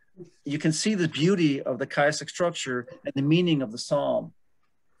see the beauty of the chiastic structure and the meaning of the psalm.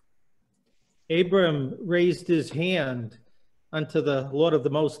 Abram raised his hand unto the Lord of the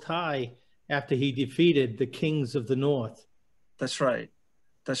Most High after he defeated the kings of the north. That's right.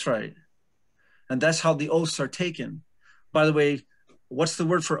 And that's how the oaths are taken. By the way, what's the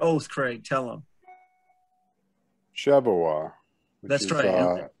word for oath, Craig? Tell them. Shebuah. That's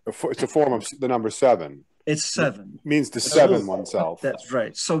right. It's a form of the number 7. It's 7. It means to seven oneself. That's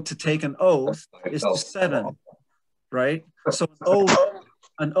right. So to take an oath is to 7, right? So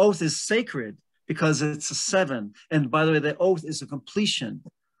an oath is sacred because it's a 7. And by the way, the oath is a completion.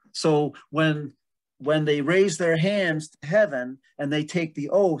 So when they raise their hands to heaven and they take the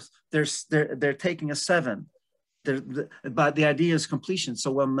oath, they're taking a 7. But the idea is completion.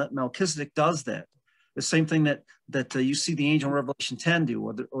 So when Melchizedek does that, the same thing that you see the angel in Revelation 10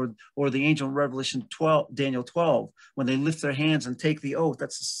 do, or the angel in Revelation 12, Daniel 12, when they lift their hands and take the oath,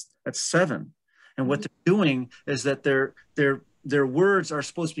 that's 7. And what they're doing is that their words are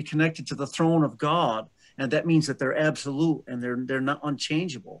supposed to be connected to the throne of God, and that means that they're absolute and they're not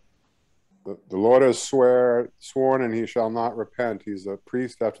unchangeable. The Lord has sworn, and he shall not repent. He's a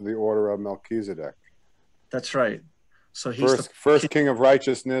priest after the order of Melchizedek. That's right. So he's first king of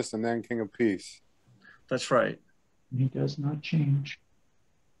righteousness and then king of peace. That's right. He does not change.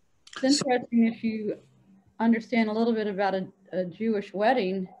 It's interesting if you understand a little bit about a Jewish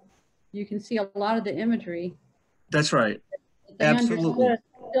wedding, you can see a lot of the imagery. That's right. They Absolutely. understood,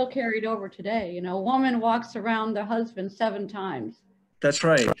 still carried over today. You know, a woman walks around their husband 7 times. That's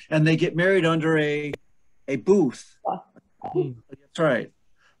right. And they get married under a booth. That's right.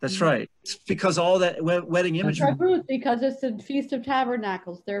 That's right. It's because all that wedding imagery. It's a booth because it's the Feast of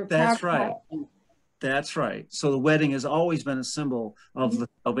Tabernacles. That's right. That's right. So the wedding has always been a symbol of the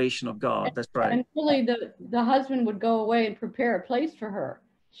salvation of God. That's right. And really the husband would go away and prepare a place for her.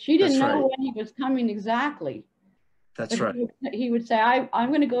 She didn't know when he was coming exactly. That's right. He would say, I'm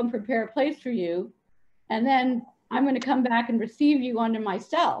going to go and prepare a place for you, and then I'm going to come back and receive you unto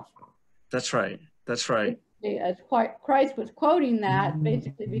myself. That's right. That's right. As Christ was quoting that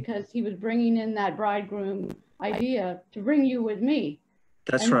basically because he was bringing in that bridegroom idea to bring you with me.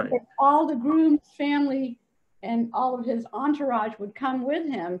 That's and right. All the groom's family and all of his entourage would come with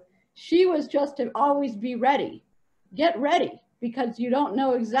him. She was just to always be ready. Get ready, because you don't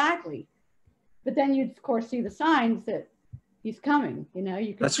know exactly. But then you, of course, see the signs that he's coming. You know,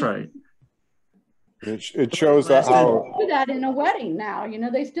 you can. That's right. It shows that how do that in a wedding now. You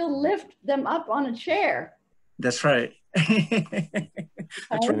know, they still lift them up on a chair. That's right.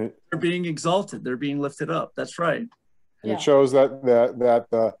 That's right. They're being exalted. They're being lifted up. That's right. And it shows that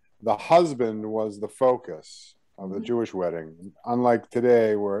the husband was the focus of the Jewish wedding, unlike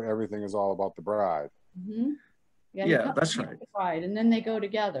today where everything is all about the bride. Yeah, that's right. The bride, and then they go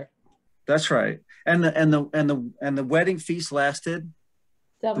together. That's right. And the wedding feast lasted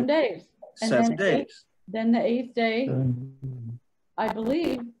 7 days. 7 days. Then the 8th day, I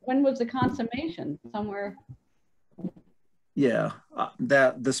believe. When was the consummation? Somewhere. Yeah,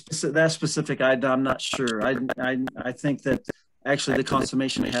 that specific I'm not sure. I think that actually the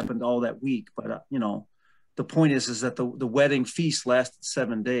consummation happened all that week, but you know, the point is that the wedding feast lasted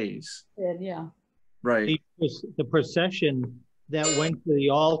 7 days. Yeah. Right. The procession that went to the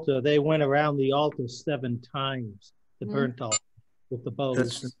altar, they went around the altar 7 times, the burnt altar with the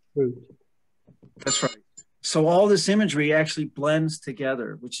boughs and fruit. That's right. So all this imagery actually blends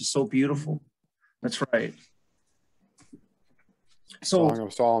together, which is so beautiful. That's right. So, Song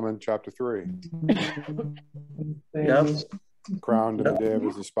of Solomon, chapter 3. Yep. Crowned in the day of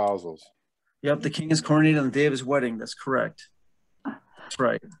his espousals. Yep, the king is coronated on the day of his wedding. That's correct. That's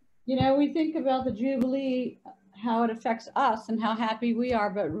right. You know, we think about the Jubilee, how it affects us and how happy we are,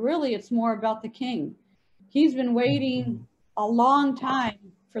 but really it's more about the king. He's been waiting a long time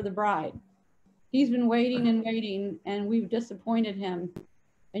for the bride. He's been waiting and waiting, and we've disappointed him.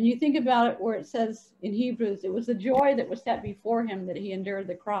 And you think about it where it says in Hebrews, it was the joy that was set before him that he endured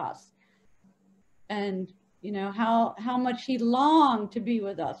the cross. And you know, how much he longed to be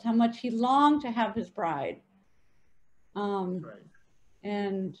with us, how much he longed to have his bride. Right.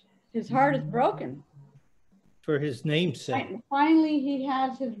 And his heart is broken. For his name's sake. Finally, he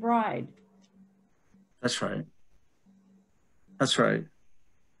has his bride. That's right. That's right.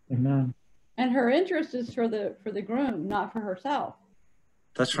 Amen. And her interest is for the groom, not for herself.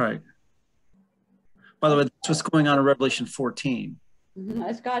 That's right. By the way, that's what's going on in Revelation 14.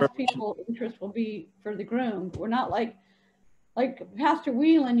 As God's people, interest will be for the groom. We're not like Pastor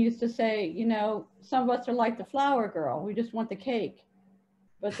Whelan used to say, you know, some of us are like the flower girl. We just want the cake.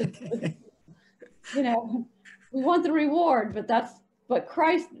 But you know, we want the reward, but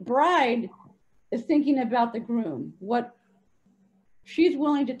Christ's bride is thinking about the groom, what she's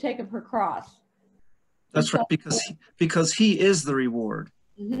willing to take of her cross. That's right, because he is the reward.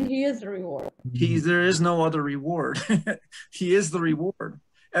 He is the reward. There is no other reward. He is the reward.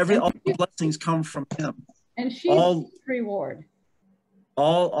 All the blessings come from him. And she's the reward.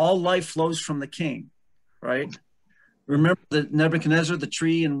 All life flows from the king, right? Remember that Nebuchadnezzar, the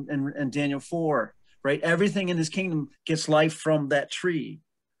tree, and Daniel 4, right? Everything in his kingdom gets life from that tree,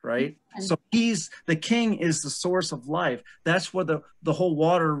 right? So the king is the source of life. That's where the whole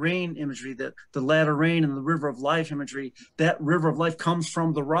water rain imagery, the latter rain and the river of life imagery, that river of life comes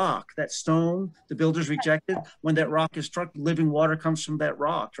from the rock, that stone the builders rejected. When that rock is struck, living water comes from that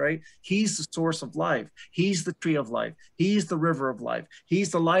rock, right? He's the source of life. He's the tree of life. He's the river of life.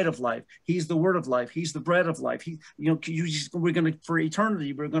 He's the light of life. He's the word of life. He's the bread of life. We're going to, for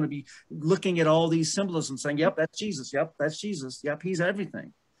eternity, we're going to be looking at all these symbolisms saying, yep, that's Jesus. Yep, that's Jesus. Yep, he's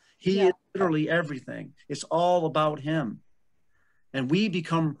everything. He is literally everything. It's all about him. And we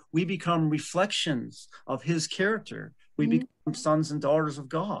become reflections of his character. We become sons and daughters of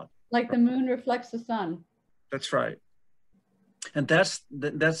God. Like the moon reflects the sun. That's right. And that's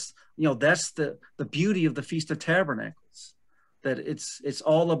the beauty of the Feast of Tabernacles, that it's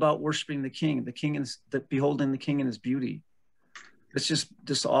all about worshiping the king is beholding the king in his beauty. It's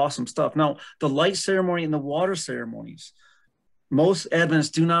just awesome stuff. Now, the light ceremony and the water ceremonies, most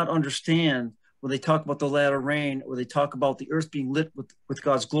Adventists do not understand when they talk about the latter rain, or they talk about the earth being lit with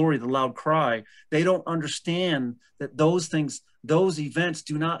God's glory, the loud cry. They don't understand that those things, those events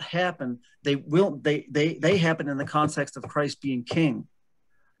do not happen. They happen in the context of Christ being king.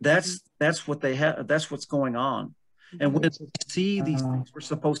 That's what they have. That's what's going on. And when we see these things, we're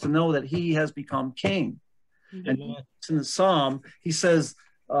supposed to know that he has become king. And in the Psalm, he says,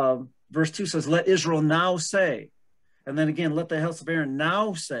 verse 2 says, let Israel now say. And then again, let the house of Aaron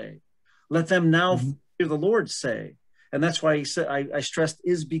now say. Let them now fear the Lord say. And that's why he said, I stressed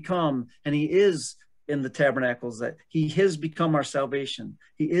is become, and he is in the tabernacles, that he has become our salvation.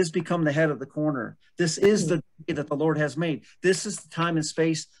 He is become the head of the corner. This is the day that the Lord has made. This is the time and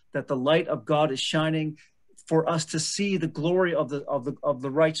space that the light of God is shining for us to see the glory of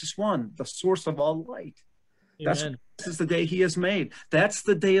the righteous one, the source of all light. This is the day he has made. That's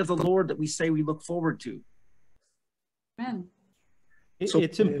the day of the Lord that we say we look forward to. Amen. So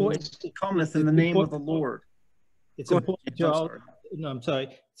it's important. It cometh in the name of the Lord. It's important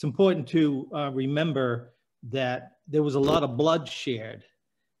It's important to remember that there was a lot of blood shared,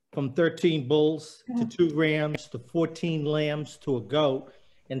 from 13 bulls to 2 rams to 14 lambs to a goat,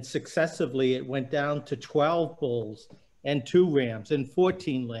 and successively it went down to 12 bulls and 2 rams and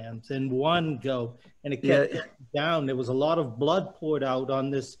 14 lambs and 1 goat, and it kept down. There was a lot of blood poured out on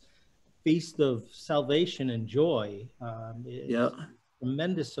this feast of salvation and joy.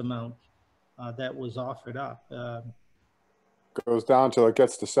 Tremendous amount that was offered up. Goes down till it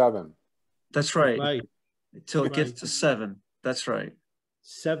gets to 7. That's right. Right. Till it gets to 7. That's right.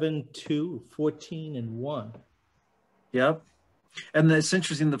 7, 2, 14, and 1. Yep. And it's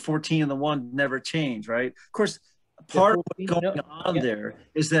interesting, the 14 and the 1 never change, right? Of course, part of what's going on there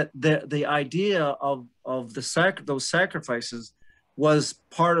is that the idea of those sacrifices was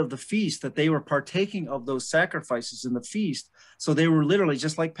part of the feast, that they were partaking of those sacrifices in the feast. So they were literally,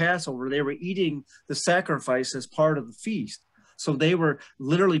 just like Passover, they were eating the sacrifice as part of the feast. So they were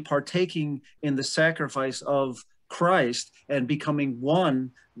literally partaking in the sacrifice of Christ and becoming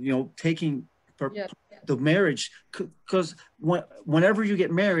one, taking the marriage. Because whenever you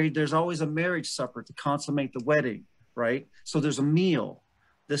get married, there's always a marriage supper to consummate the wedding, right? So there's a meal.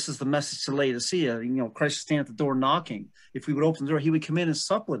 This is the message to Laodicea. Christ is standing at the door knocking. If we would open the door, he would come in and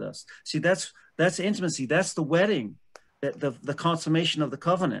sup with us. See, that's intimacy. That's the wedding, the consummation of the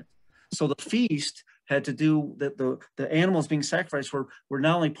covenant. So the feast had to do that. The animals being sacrificed were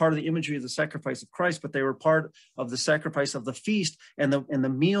not only part of the imagery of the sacrifice of Christ, but they were part of the sacrifice of the feast and the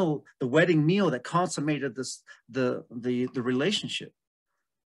meal, the wedding meal that consummated the relationship.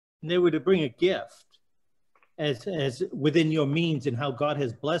 And they were to bring a gift as within your means and how God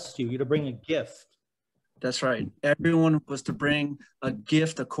has blessed you. You're to bring a gift. That's right. Everyone was to bring a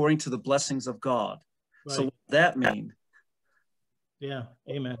gift according to the blessings of God. Right. So what does that mean? Yeah,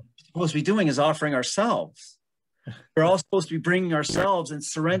 amen. What we're supposed to be doing is offering ourselves. We're all supposed to be bringing ourselves and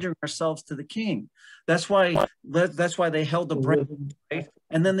surrendering ourselves to the King. That's why they held the branch, right?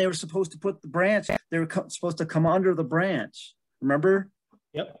 And then they were supposed to put the branch. They were supposed to come under the branch. Remember?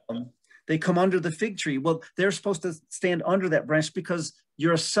 Yep. They come under the fig tree. Well, they're supposed to stand under that branch because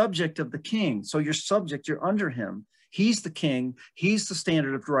you're a subject of the King. So you're subject. You're under him. He's the King. He's the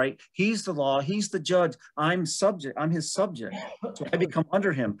standard of right. He's the law. He's the judge. I'm subject. I'm his subject. So I become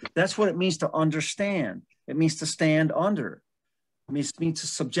under him. That's what it means to understand. It means to stand under. It means to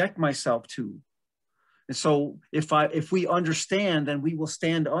subject myself to. And so if we understand, then we will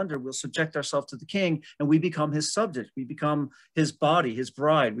stand under. We'll subject ourselves to the King, and we become his subject. We become his body, his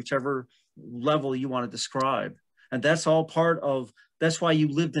bride, whichever level you want to describe. And that's all part of. That's why you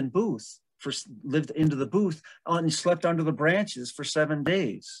lived in booth. Lived into the booth and slept under the branches for 7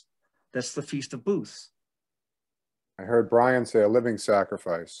 days. That's the Feast of Booths. I heard Brian say a living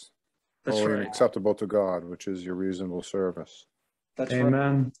sacrifice, That's holy right. and acceptable to God, which is your reasonable service. That's Amen.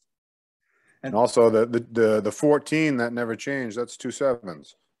 right. And also the 14 that never changed. That's 2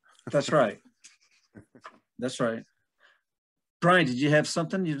 sevens. That's right. That's right. Brian, did you have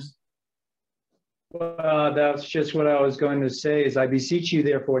something? Well, that's just what I was going to say is I beseech you,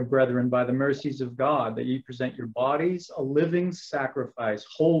 therefore, brethren, by the mercies of God, that ye present your bodies a living sacrifice,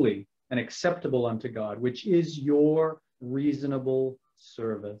 holy and acceptable unto God, which is your reasonable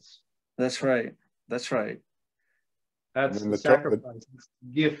service. That's right. That's right. That's the sacrifice,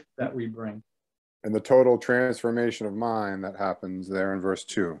 the gift that we bring. And the total transformation of mind that happens there in verse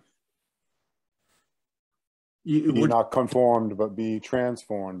 2. Be not conformed, but be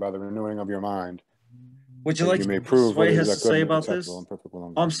transformed by the renewing of your mind. Would you like you may to prove what has is to say about this?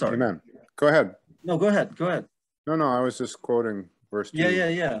 I'm sorry. Amen. Go ahead. No, go ahead. Go ahead. No, I was just quoting verse 2.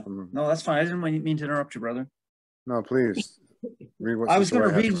 Yeah. No, that's fine. I didn't mean to interrupt you, brother. No, please. Read what I was going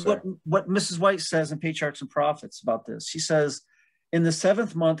to read to what Mrs. White says in Patriarchs and Prophets about this. She says, in the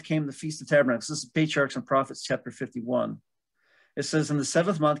 7th month came the Feast of Tabernacles. This is Patriarchs and Prophets, chapter 51. It says, in the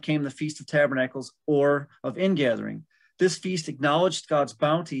 7th month came the Feast of Tabernacles, or of Ingathering. This feast acknowledged God's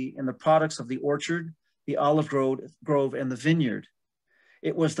bounty in the products of the orchard, the olive grove, and the vineyard.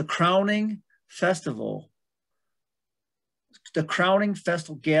 It was the crowning festival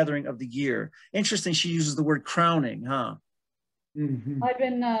gathering of the year. Interesting, she uses the word crowning, huh? Mm-hmm. I've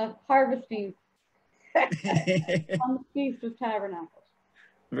been harvesting on the Feast of Tabernacles.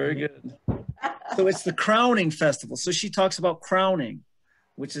 Very good. So it's the crowning festival. So she talks about crowning,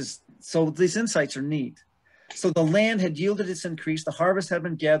 which is, so these insights are neat. So the land had yielded its increase. The harvest had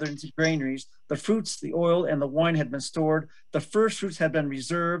been gathered into granaries. The fruits, the oil, and the wine had been stored. The first fruits had been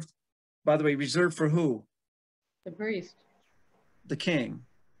reserved. By the way, reserved for who? The priest. The king.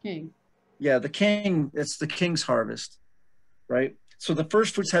 King. Yeah, the king, it's the king's harvest, right? So the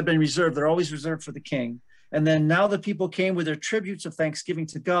first fruits had been reserved. They're always reserved for the king. And then now the people came with their tributes of thanksgiving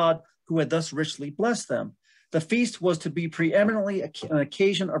to God, who had thus richly blessed them. The feast was to be preeminently an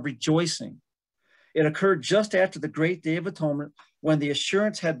occasion of rejoicing. It occurred just after the great Day of Atonement, when the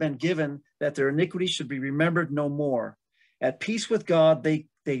assurance had been given that their iniquity should be remembered no more. At peace with God, they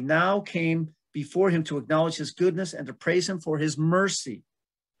now came before him to acknowledge his goodness and to praise him for his mercy.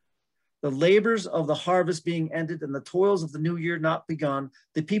 The labors of the harvest being ended and the toils of the new year not begun,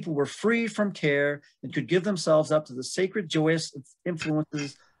 the people were free from care and could give themselves up to the sacred, joyous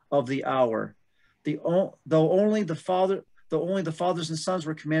influences of the hour. Though only the fathers and sons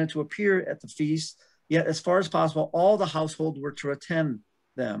were commanded to appear at the feast, yet as far as possible, all the household were to attend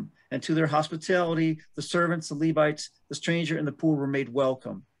them, and to their hospitality, the servants, the Levites, the stranger, and the poor were made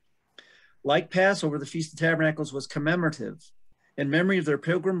welcome. Like Passover, the Feast of Tabernacles was commemorative. In memory of their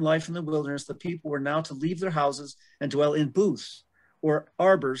pilgrim life in the wilderness, the people were now to leave their houses and dwell in booths, or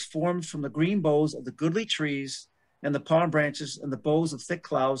arbors formed from the green boughs of the goodly trees and the palm branches and the boughs of thick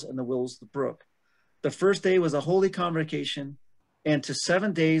clouds and the willows of the brook. The first day was a holy convocation, and to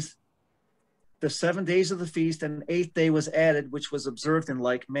 7 days, the 7 days of the feast, and the 8th day was added, which was observed in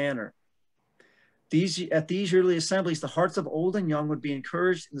like manner. At these yearly assemblies, the hearts of old and young would be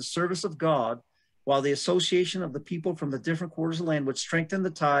encouraged in the service of God, while the association of the people from the different quarters of the land would strengthen the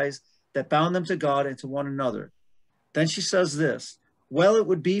ties that bound them to God and to one another. Then she says this, well it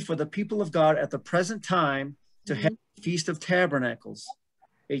would be for the people of God at the present time to have the Feast of Tabernacles,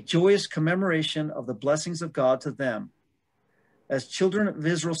 a joyous commemoration of the blessings of God to them. As children of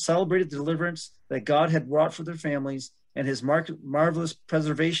Israel celebrated the deliverance that God had wrought for their families and his marvelous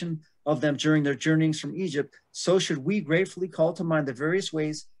preservation of them during their journeyings from Egypt, so should we gratefully call to mind the various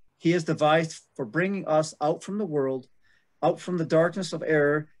ways he has devised for bringing us out from the world, out from the darkness of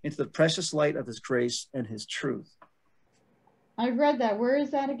error into the precious light of his grace and his truth. I've read that. Where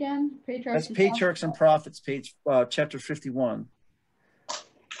is that again? That's Patriarchs and Prophets, page chapter 51. It's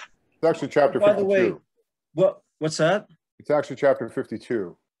actually chapter 52. By the way, what's that? It's actually chapter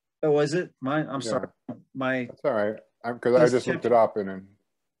 52. Oh, is it? I'm sorry. That's all right. Because I just looked it up and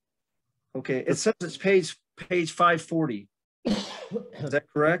okay, it says it's page 540. Is that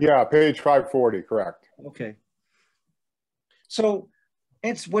correct? Yeah, page 540, correct. Okay. So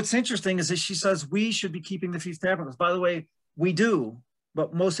what's interesting is that she says we should be keeping the Feast of Tabernacles. By the way, we do,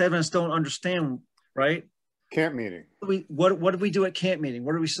 but most Adventists don't understand, right? Camp meeting. What do we do at camp meeting?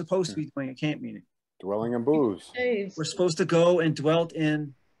 What are we supposed to be doing at camp meeting? Dwelling in booths. We're supposed to go and dwell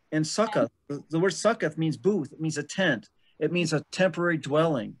in succoth. The word succoth means booth. It means a tent. It means a temporary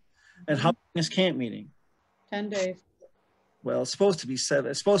dwelling. And how long is camp meeting? 10 days. Well, it's supposed to be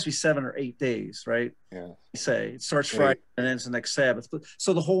 7. It's supposed to be 7 or 8 days, right? Yeah. You say it starts Friday and ends the next Sabbath.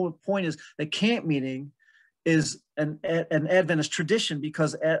 So the whole point is that camp meeting is an Adventist tradition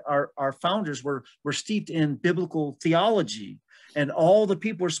because our founders were steeped in biblical theology, and all the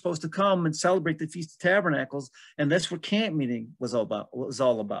people were supposed to come and celebrate the Feast of Tabernacles, and that's what camp meeting was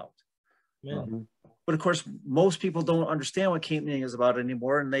all about. But of course, most people don't understand what camp meeting is about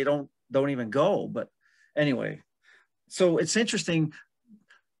anymore, and they don't even go. But anyway, so it's interesting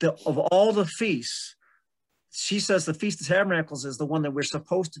that of all the feasts, she says the Feast of Tabernacles is the one that we're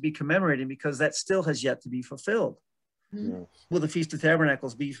supposed to be commemorating because that still has yet to be fulfilled. Yes. Will the Feast of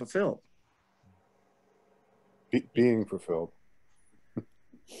Tabernacles be fulfilled? Being fulfilled.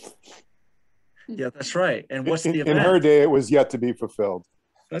 Yeah, that's right. And what's the event? In her day, it was yet to be fulfilled.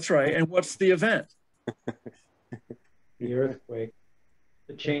 That's right. And what's the event? The earthquake,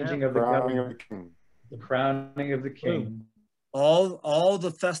 the changing of the government, the crowning of the king. All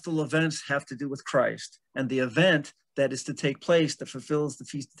the festal events have to do with Christ, and the event that is to take place that fulfills the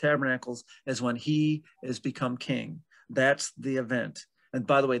Feast of Tabernacles is when he is become king. That's the event. And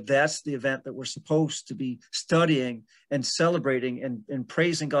by the way, that's the event that we're supposed to be studying and celebrating and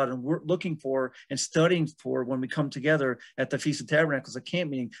praising God, and we're looking for and studying for when we come together at the Feast of Tabernacles, a camp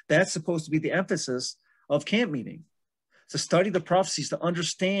meeting. That's supposed to be the emphasis of camp meeting, to study the prophecies, to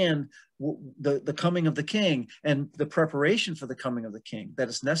understand the coming of the king and the preparation for the coming of the king that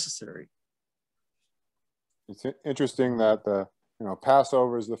is necessary. It's interesting that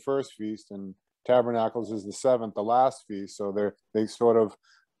Passover is the first feast and Tabernacles is the 7th, the last feast. So they sort of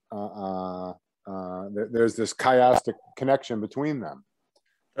there's this chiastic connection between them.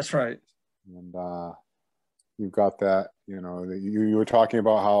 That's right. And you've got that. You were talking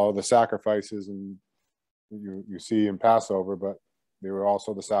about how the sacrifices and you see in Passover, but there were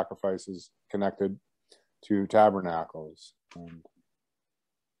also the sacrifices connected to Tabernacles.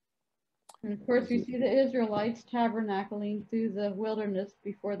 And of course, you see the Israelites tabernacling through the wilderness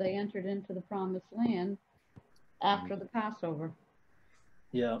before they entered into the promised land after the Passover.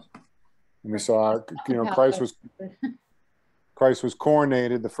 Yeah. And we saw, Christ was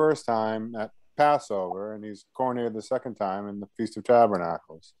coronated the first time at Passover, and he's coronated the second time in the Feast of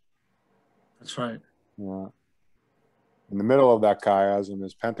Tabernacles. That's right. Yeah. In the middle of that chiasm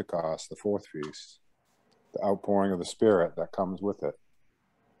is Pentecost, the 4th feast, the outpouring of the Spirit that comes with it,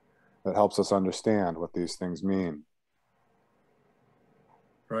 that helps us understand what these things mean.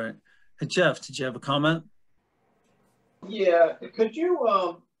 Right. Hey, Jeff, did you have a comment? Yeah, could you,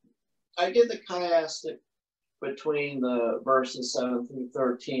 I get the chiastic between the verses 7 through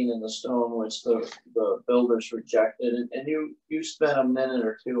 13 and the stone which the builders rejected, and you spent a minute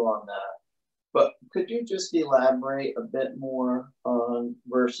or two on that. But could you just elaborate a bit more on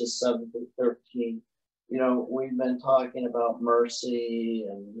verses 7 through 13? We've been talking about mercy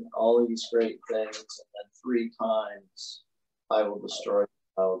and all these great things, and then 3 times, I will destroy them,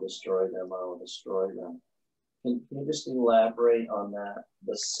 I will destroy them, I will destroy them. Can you just elaborate on that,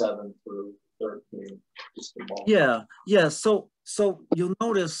 the 7 through 13? Just a moment. Yeah. So you'll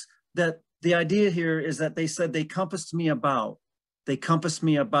notice that the idea here is that they said they compassed me about. They compassed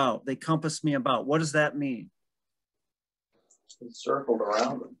me about. They compassed me about. What does that mean? It circled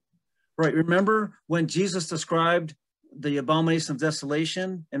around them. Right. Remember when Jesus described the abomination of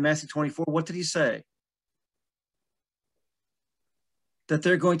desolation in Matthew 24, what did he say? That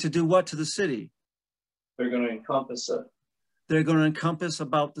they're going to do what to the city? They're going to encompass it. they're going to encompass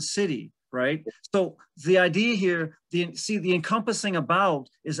about the city, right? So the idea here, the encompassing about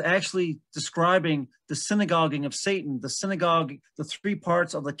is actually describing the synagoguing of Satan, the synagogue, the three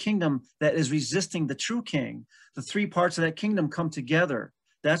parts of the kingdom that is resisting the true king. The three parts of that kingdom come together.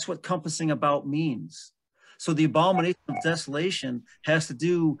 That's what compassing about means. So the abomination of desolation has to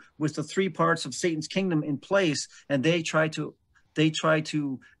do with the three parts of Satan's kingdom in place, and they try to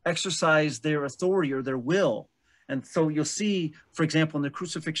exercise their authority or their will. And so you'll see, for example, in the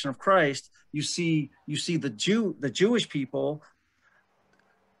crucifixion of Christ, you see the Jewish people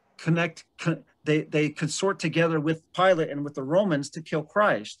they consort together with Pilate and with the Romans to kill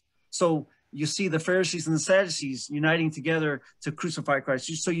Christ. So you see the Pharisees and the Sadducees uniting together to crucify Christ.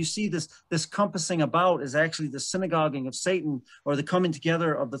 So you see this compassing about is actually the synagoguing of Satan, or the coming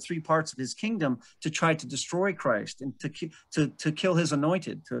together of the three parts of his kingdom to try to destroy Christ and to kill his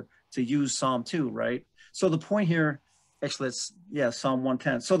anointed, to use Psalm 2, right? So the point here, actually, Psalm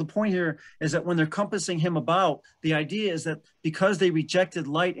 110. So the point here is that when they're compassing him about, the idea is that because they rejected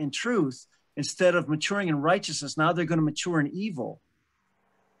light and truth, instead of maturing in righteousness, now they're going to mature in evil.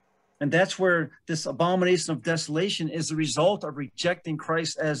 And that's where this abomination of desolation is the result of rejecting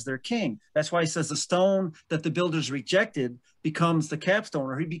Christ as their king. That's why he says the stone that the builders rejected becomes the capstone,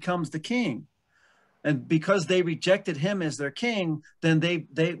 or he becomes the king. And because they rejected him as their king, then they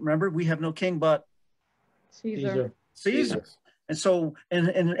remember, we have no king but Caesar. And so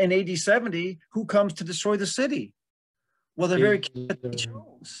in AD 70, who comes to destroy the city? Well, the very king that they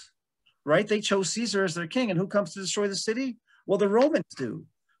chose, right? They chose Caesar as their king. And who comes to destroy the city? Well, the Romans do.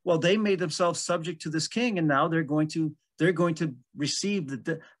 Well, they made themselves subject to this king, and now they're going to receive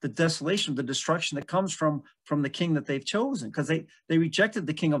the desolation, the destruction that comes from the king that they've chosen, because they rejected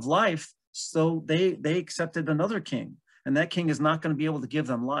the king of life, so they accepted another king, and that king is not going to be able to give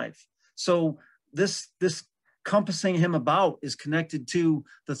them life. So this compassing him about is connected to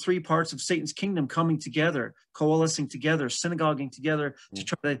the three parts of Satan's kingdom coming together, coalescing together, synagoguing together to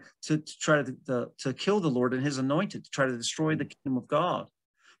try to kill the Lord and his anointed, to try to destroy the kingdom of God.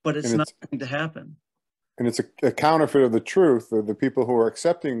 But it's not going to happen. And it's a counterfeit of the truth. The people who are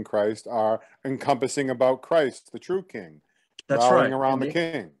accepting Christ are encompassing about Christ, the true king. That's right. Around the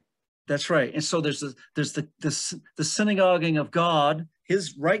king. That's right. And so there's the synagoguing of God,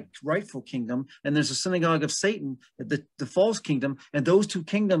 his rightful kingdom, and there's a synagogue of Satan, the false kingdom, and those two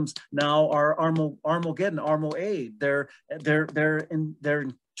kingdoms now are Armageddon, Armoed. They're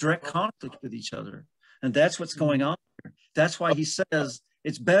in direct conflict with each other, and that's what's going on here. That's why he says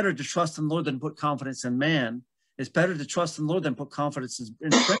it's better to trust in the Lord than put confidence in man. It's better to trust in the Lord than put confidence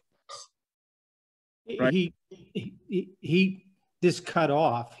in princes. Right? He was cut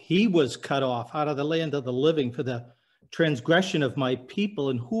off out of the land of the living for the transgression of my people,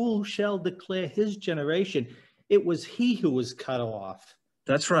 and who shall declare his generation? It was he who was cut off.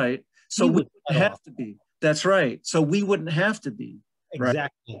 That's right. So we wouldn't have to be. That's right. So we wouldn't have to be.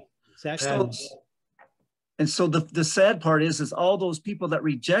 Exactly. Right? Exactly. And so the sad part is all those people that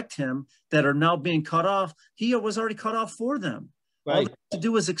reject him, that are now being cut off, he was already cut off for them. Right. All they have to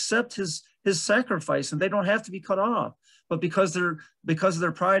do is accept his sacrifice, and they don't have to be cut off. But because of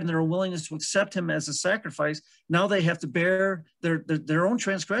their pride and their willingness to accept him as a sacrifice, now they have to bear their own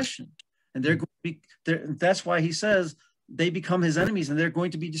transgression, and they're going to be. That's why he says they become his enemies, and they're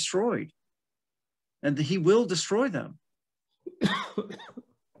going to be destroyed, and he will destroy them.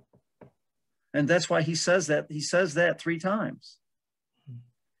 And that's why he says that. He says that 3 times.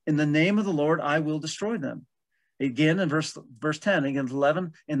 In the name of the Lord, I will destroy them. Again, in verse 10, again,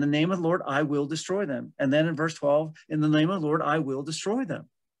 11, in the name of the Lord, I will destroy them. And then in verse 12, in the name of the Lord, I will destroy them.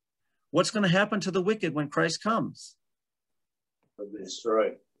 What's going to happen to the wicked when Christ comes? They'll be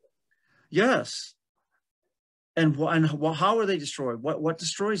destroyed. Yes. And how are they destroyed? What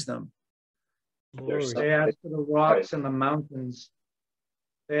destroys them? They ask for the rocks and the mountains.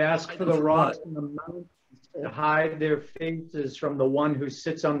 They ask for the rocks and the mountains to hide their faces from the one who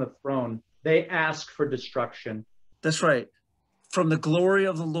sits on the throne. They ask for destruction. That's right. From the glory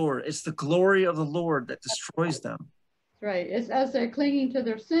of the Lord. It's the glory of the Lord that destroys them. That's right. It's as they're clinging to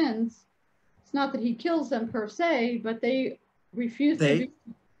their sins. It's not that he kills them per se, but they refuse to be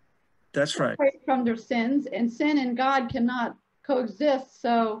that's right. from their sins, and sin and God cannot coexist.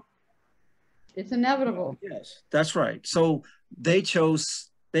 So it's inevitable. Yes, that's right. So they chose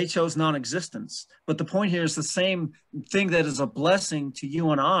non-existence. But the point here is the same thing that is a blessing to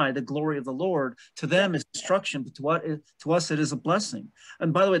you and I, the glory of the Lord, to them is destruction, but to us it is a blessing.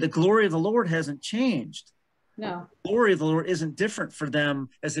 And by the way, the glory of the Lord hasn't changed. No. The glory of the Lord isn't different for them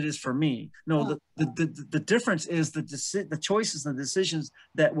as it is for me. No, the difference is the choices and the decisions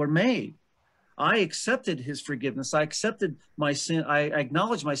that were made. I accepted his forgiveness. I accepted my sin. I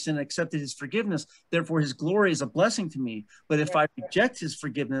acknowledged my sin and accepted his forgiveness. Therefore, his glory is a blessing to me. But if I reject his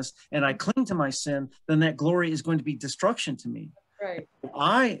forgiveness and I cling to my sin, then that glory is going to be destruction to me. Right.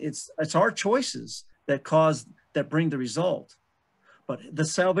 It's our choices that bring the result. But the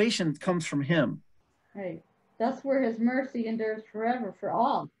salvation comes from him. Right. That's where his mercy endures forever for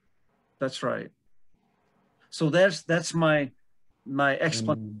all. That's right. So that's my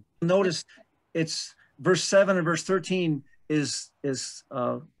explanation. Notice it's verse 7 and verse 13 is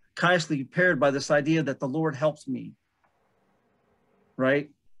chiously paired by this idea that the Lord helped me. Right?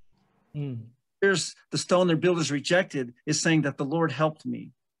 Here's the stone their builders rejected is saying that the Lord helped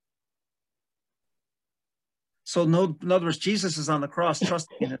me. So in other words, Jesus is on the cross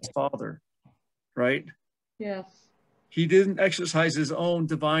trusting in his Father, right? Yes. He didn't exercise his own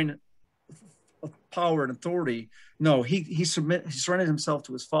divine power and authority. No, he surrendered himself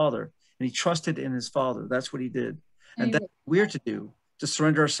to his Father, and he trusted in his Father. That's what he did. And that's what we're to do, to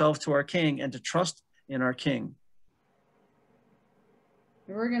surrender ourselves to our King and to trust in our King.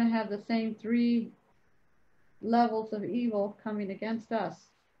 We're going to have the same 3 levels of evil coming against us.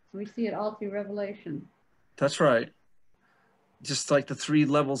 We see it all through Revelation. That's right. Just like the 3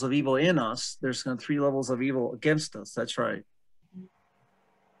 levels of evil in us, there's 3 levels of evil against us. That's right.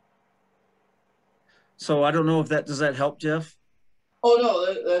 So I don't know if does that help, Jeff? Oh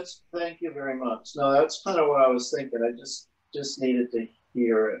no, that's thank you very much. No, that's kind of what I was thinking. I just needed to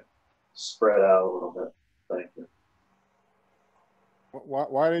hear it spread out a little bit. Thank you.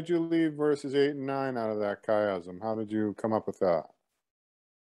 Why did you leave verses 8 and 9 out of that chiasm? How did you come up with that?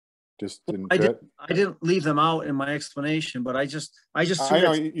 Just didn't fit? I didn't leave them out in my explanation, but I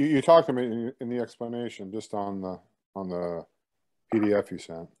know you talked to me in the explanation, just on the PDF you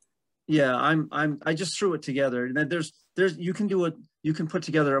sent. Yeah, I just threw it together. And then there's you can put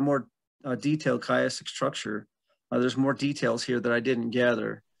together a more detailed chiastic structure. There's more details here that I didn't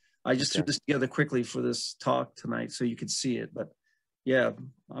gather. I just threw this together quickly for this talk tonight so you could see it. But yeah,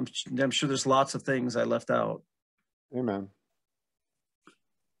 I'm sure there's lots of things I left out. Amen.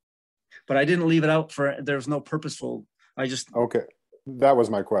 But I didn't leave it out there's no purposeful. Okay. That was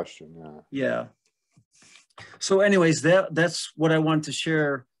my question. Yeah. So anyways, that's what I wanted to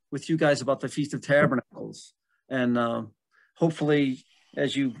share with you guys about the Feast of Tabernacles. And hopefully,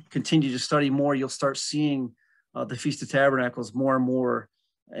 as you continue to study more, you'll start seeing the Feast of Tabernacles more and more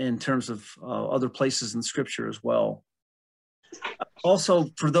in terms of other places in Scripture as well. Also,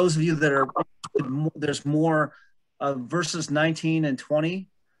 for those of you that are, there's more verses 19 and 20.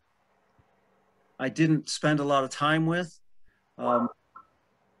 I didn't spend a lot of time with. Oh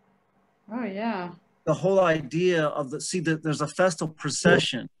yeah. The whole idea of there's a festal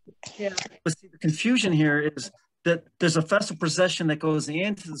procession. Yeah. But see, the confusion here is that there's a festal procession that goes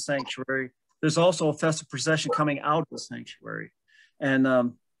into the sanctuary. There's also a festal procession coming out of the sanctuary.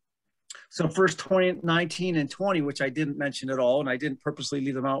 And so verse 19 and 20, which I didn't mention at all, and I didn't purposely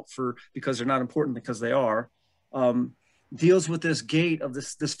leave them out because they're not important, because they are, deals with this gate of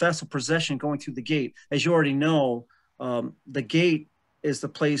this festal procession going through the gate. As you already know, the gate is the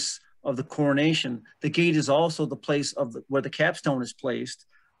place of the coronation. The gate is also the place of where the capstone is placed.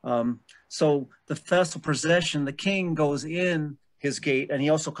 So the festal procession, the king goes in his gate and he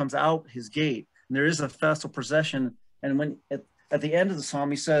also comes out his gate. And there is a festal procession. And when at the end of the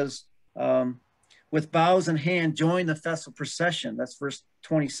psalm, he says, with bows in hand, join the festal procession. That's verse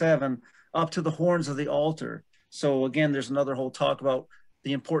 27, up to the horns of the altar. So again, there's another whole talk about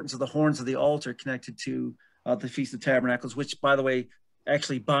the importance of the horns of the altar connected to the Feast of Tabernacles, which, by the way,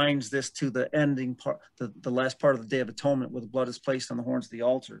 actually binds this to the ending part, the last part of the Day of Atonement, where the blood is placed on the horns of the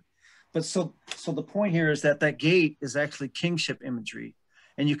altar. But so the point here is that gate is actually kingship imagery.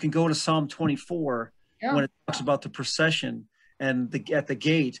 And you can go to Psalm 24 when it talks about the procession and at the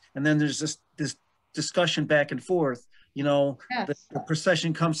gate. And then there's this discussion back and forth. You know, the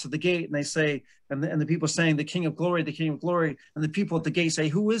procession comes to the gate and they say, and the people saying, the King of Glory, the King of Glory. And the people at the gate say,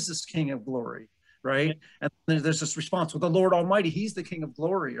 who is this King of Glory? Right. And there's this response, well, the Lord Almighty, he's the King of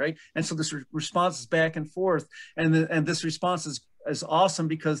Glory. Right. And so this response is back and forth. And this response is awesome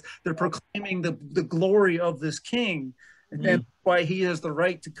because they're proclaiming the glory of this King. And that's why he has the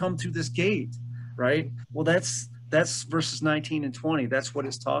right to come through this gate. Right. Well, that's verses 19 and 20. That's what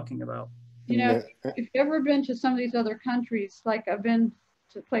it's talking about. You know, if you've ever been to some of these other countries, like I've been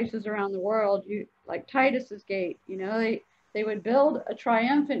to places around the world, like Titus's gate, you know, they would build a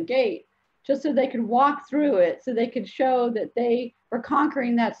triumphant gate just so they could walk through it, so they could show that they were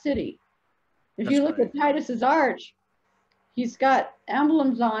conquering that city. If you look at Titus's arch, he's got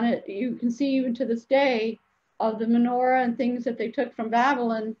emblems on it. You can see even to this day of the menorah and things that they took from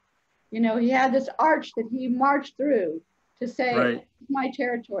Babylon You know, he had this arch that he marched through to say, Right. this is my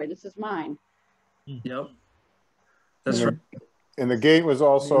territory, this is mine. Yep. That's And right. And the gate was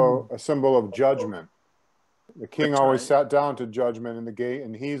also a symbol of judgment. The king That's always right. sat down to judgment in the gate,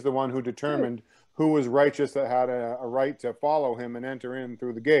 and he's the one who determined who was righteous that had a right to follow him and enter in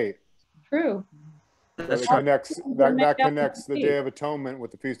through the gate. True. That's So right. that connects the Day of Atonement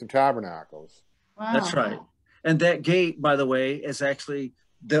with the Feast of Tabernacles. Wow. That's right. And that gate, by the way, is actually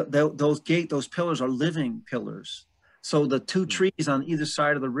those pillars are living pillars. So the two trees on either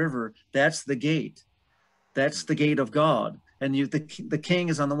side of the river, that's the gate. That's the gate of God. And the king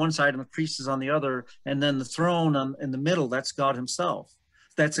is on the one side and the priest is on the other. And then the throne in the middle, that's God himself.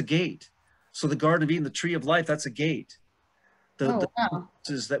 That's a gate. So the Garden of Eden, the tree of life, that's a gate. The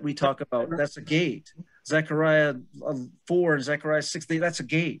verses that we talk about, that's a gate. Zechariah 4 and Zechariah 6, that's a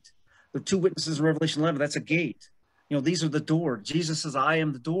gate. The two witnesses in Revelation 11, that's a gate. You know, these are the door. Jesus says, I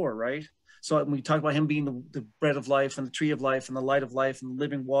am the door, right? So when we talk about him being the bread of life and the tree of life and the light of life and the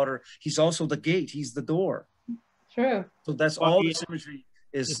living water, he's also the gate. He's the door. True. So that's all this imagery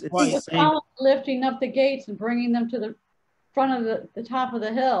is. It's lifting up the gates and bringing them to the front of the top of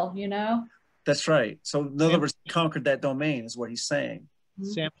the hill, you know? That's right. So in other words, he conquered that domain is what he's saying.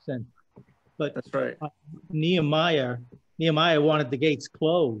 Samson. But that's right. Nehemiah wanted the gates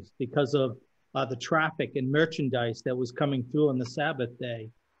closed because of the traffic and merchandise that was coming through on the Sabbath day.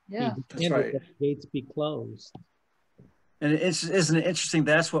 Yeah, that's right. That the gates be closed. And isn't it interesting?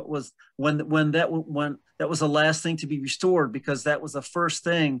 That's what was when that was the last thing to be restored, because that was the first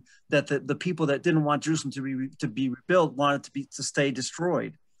thing that the people that didn't want Jerusalem to be rebuilt wanted to stay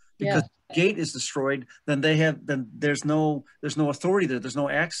destroyed. Because the gate is destroyed, then there's no authority there. There's no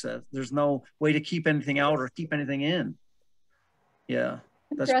access. There's no way to keep anything out or keep anything in. Yeah.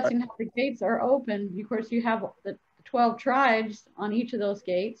 Interesting how the gates are open. Of course, you have the 12 tribes on each of those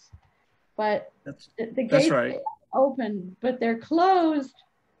gates, but the gates are open, but they're closed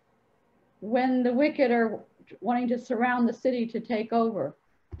when the wicked are wanting to surround the city to take over.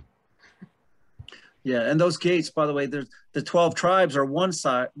 Yeah, and those gates, by the way, there's the 12 tribes are one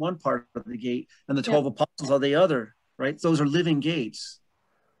part of the gate, and the 12 apostles are the other, right? Those are living gates,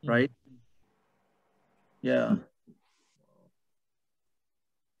 right? Yeah.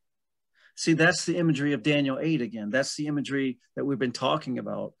 See, that's the imagery of Daniel 8 again. That's the imagery that we've been talking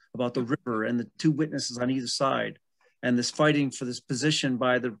about the river and the two witnesses on either side, and this fighting for this position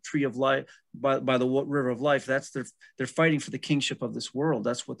by the tree of life, by the river of life. That's they're fighting for the kingship of this world.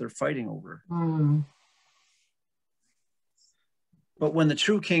 That's what they're fighting over. But when the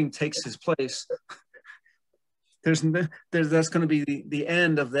true king takes his place, that's going to be the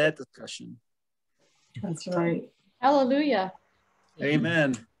end of that discussion. That's right. Hallelujah.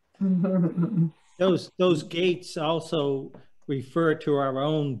 Amen. Those gates also refer to our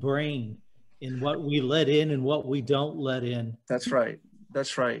own brain in what we let in and what we don't let in. That's right.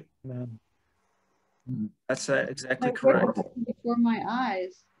 That's right. Amen. That's exactly correct. Before my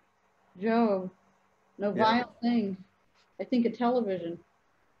eyes, Job, no vile thing. I think of television.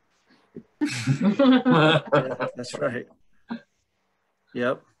 Yeah, that's right.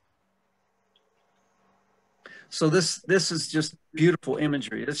 Yep. So this is just beautiful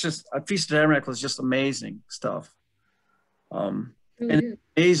imagery. It's just a Feast of Tabernacles is just amazing stuff. And it's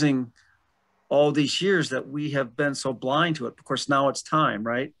amazing all these years that we have been so blind to it. Of course, now it's time,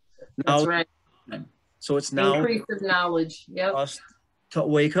 right? Now, that's right. So it's now increase of knowledge. Yep. Us to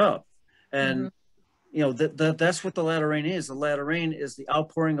wake up, and you know that's what the latter rain is. The latter rain is the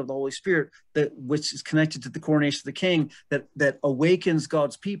outpouring of the Holy Spirit, which is connected to the coronation of the King, that awakens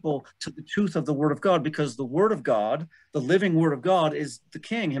God's people to the truth of the Word of God, because the Word of God, the living Word of God, is the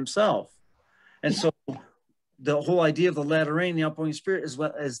King Himself, and so the whole idea of the latter rain, the outpouring Spirit, is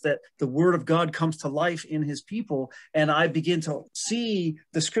that the Word of God comes to life in His people, and I begin to see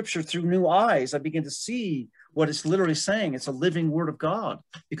the Scripture through new eyes. I begin to see what it's literally saying. It's a living Word of God,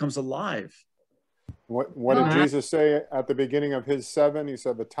 it becomes alive. What did Jesus say at the beginning of his 7? He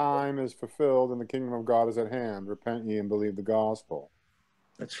said, the time is fulfilled and the kingdom of God is at hand. Repent ye and believe the gospel.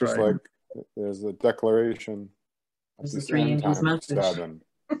 That's just right. Like there's a declaration at the the end time of 7.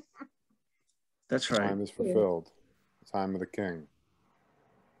 That's right. Time is fulfilled. The time of the King.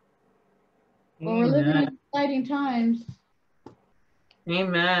 Well, we're living in exciting times.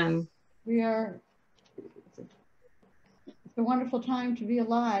 Amen. It's a wonderful time to be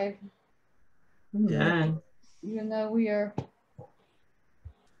alive. Yeah. Even though we are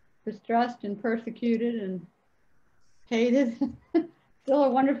distressed and persecuted and hated, still a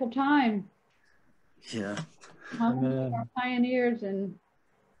wonderful time. Yeah. How many our pioneers and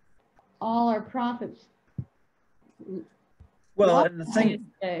all our prophets. Well, and the thing,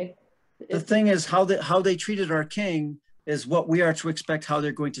 The thing is, how they treated our king is what we are to expect how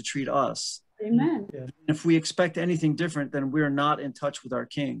they're going to treat us. Amen. Yeah. If we expect anything different, then we're not in touch with our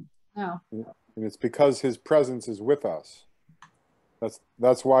king. No. And it's because his presence is with us.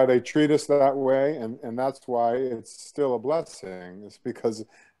 That's why they treat us that way, and that's why it's still a blessing. It's because,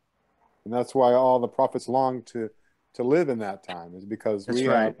 and that's why all the prophets long to live in that time, is because we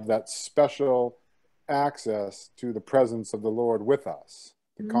have that special access to the presence of the Lord with us,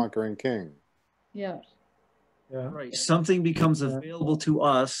 the conquering king. Yes. Yeah. Right. Something becomes available to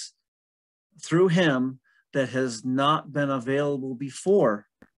us through him that has not been available before.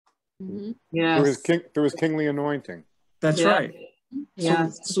 Mm-hmm. Yes. Through his kingly anointing. That's Yeah. right.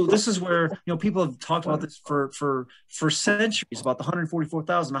 Yes. So this is where, people have talked about this for centuries, about the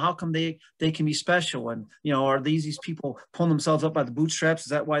 144,000. How come they can be special? And, are these people pulling themselves up by the bootstraps?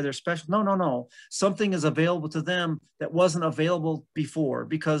 Is that why they're special? No. Something is available to them that wasn't available before,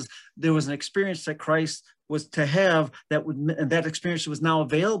 because there was an experience that Christ was to have and that experience was now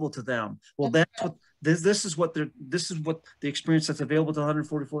available to them. Well, that's what this is what the experience that's available to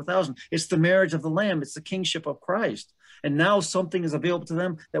 144,000. It's the marriage of the Lamb. It's the kingship of Christ. And now something is available to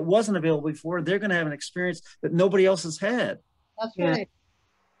them that wasn't available before. They're going to have an experience that nobody else has had. That's Yeah. right.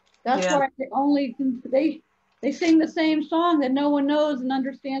 That's Yeah. why they sing the same song that no one knows and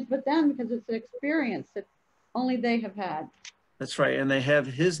understands but them, because it's an experience that only they have had. That's right. And they have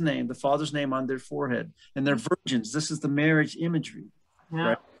his name, the Father's name, on their forehead. And they're virgins. This is the marriage imagery. Yeah.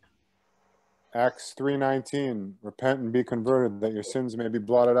 Right? Acts 3:19, repent and be converted, that your sins may be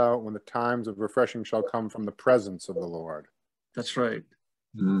blotted out when the times of refreshing shall come from the presence of the Lord. That's right.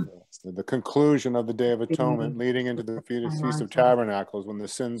 The conclusion of the Day of Atonement leading into the Feast of Tabernacles, when the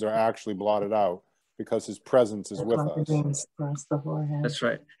sins are actually blotted out because his presence is with us. That's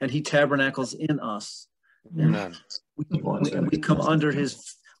right. And he tabernacles in us. Amen. We come under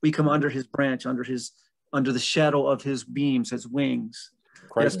his branch, under the shadow of his beams, his wings.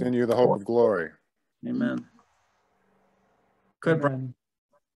 Christ in you, the hope of glory. Amen. Good. Amen.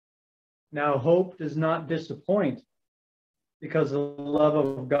 Now, hope does not disappoint, because the love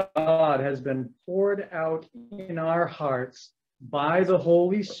of God has been poured out in our hearts by the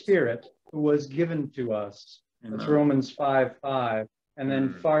Holy Spirit who was given to us. Amen. That's Romans 5:5. And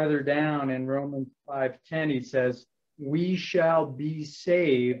then farther down in Romans 5:10, he says, we shall be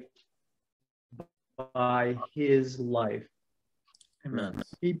saved by his life. Amen.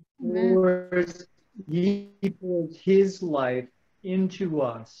 He pours his life into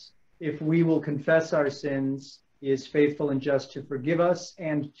us. If we will confess our sins, he is faithful and just to forgive us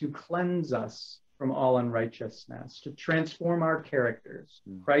and to cleanse us from all unrighteousness, to transform our characters.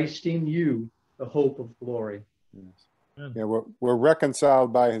 Christ in you, the hope of glory. Yes. Yeah, we're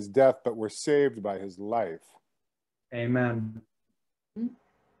reconciled by his death, but we're saved by his life. Amen.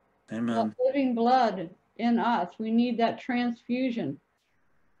 Amen. Living blood in us. We need that transfusion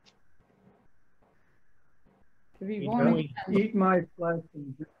to be born again. Eat my flesh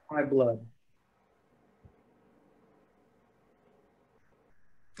and drink my blood.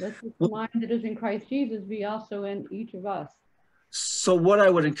 Let the mind that is in Christ Jesus be also in each of us. So what I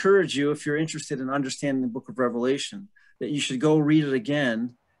would encourage you, if you're interested in understanding the book of Revelation, that you should go read it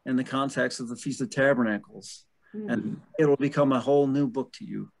again in the context of the Feast of Tabernacles, and it will become a whole new book to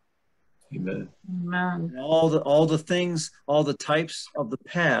you. Amen. And all the things, all the types of the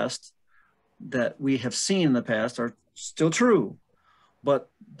past that we have seen in the past are still true, but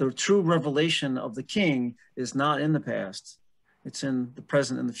the true revelation of the King is not in the past. It's in the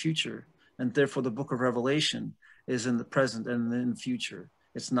present and the future. And therefore the book of Revelation is in the present and in the future.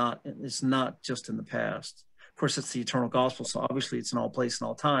 It's not just in the past. Of course, it's the eternal gospel, so obviously it's in all place and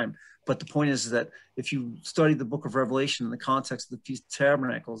all time. But the point is that if you study the book of Revelation in the context of the Feast of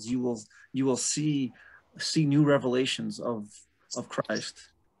Tabernacles, you will see new revelations of Christ.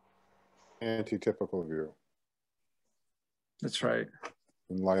 Antitypical view. That's right.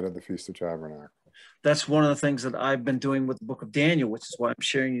 In light of the Feast of Tabernacles. That's one of the things that I've been doing with the book of Daniel, which is why I'm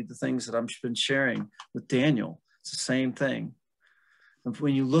sharing you the things that I've been sharing with Daniel. It's the same thing. And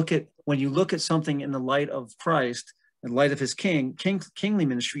when you look at something in the light of Christ, in light of his kingly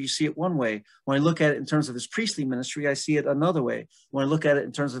ministry, you see it one way. When I look at it in terms of his priestly ministry, I see it another way. When I look at it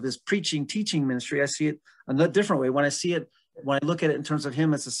in terms of his teaching ministry, I see it a different way. When I look at it in terms of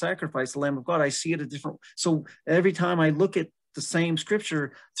him as a sacrifice, the Lamb of God, I see it a different. So every time I look at the same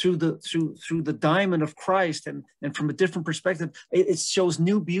scripture through the diamond of Christ and from a different perspective, it shows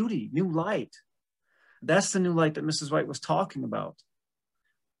new beauty, new light. That's the new light that Mrs. White was talking about.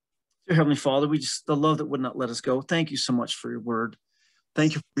 Dear Heavenly Father, the love that would not let us go. Thank you so much for your word.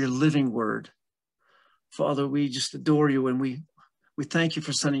 Thank you for your living word. Father, we just adore you, and we We thank you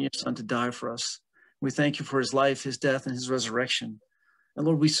for sending your son to die for us. We thank you for his life, his death, and his resurrection. And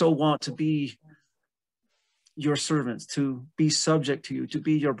Lord, we so want to be your servants, to be subject to you, to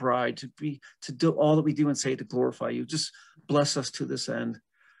be your bride, to do all that we do and say to glorify you. Just bless us to this end.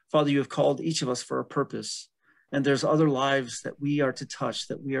 Father, you have called each of us for a purpose, and there's other lives that we are to touch,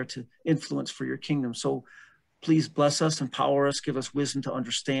 that we are to influence for your kingdom. So please bless us, empower us, give us wisdom to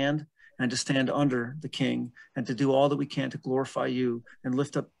understand and to stand under the King and to do all that we can to glorify you and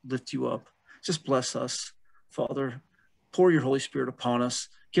lift you up. Just bless us, Father. Pour your Holy Spirit upon us.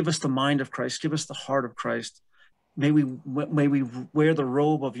 Give us the mind of Christ. Give us the heart of Christ. May we wear the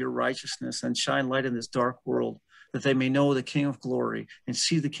robe of your righteousness and shine light in this dark world, that they may know the King of glory and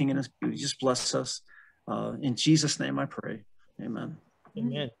see the King in his beauty. Just bless us. In Jesus' name I pray. Amen.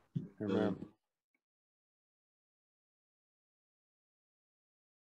 Amen. Amen.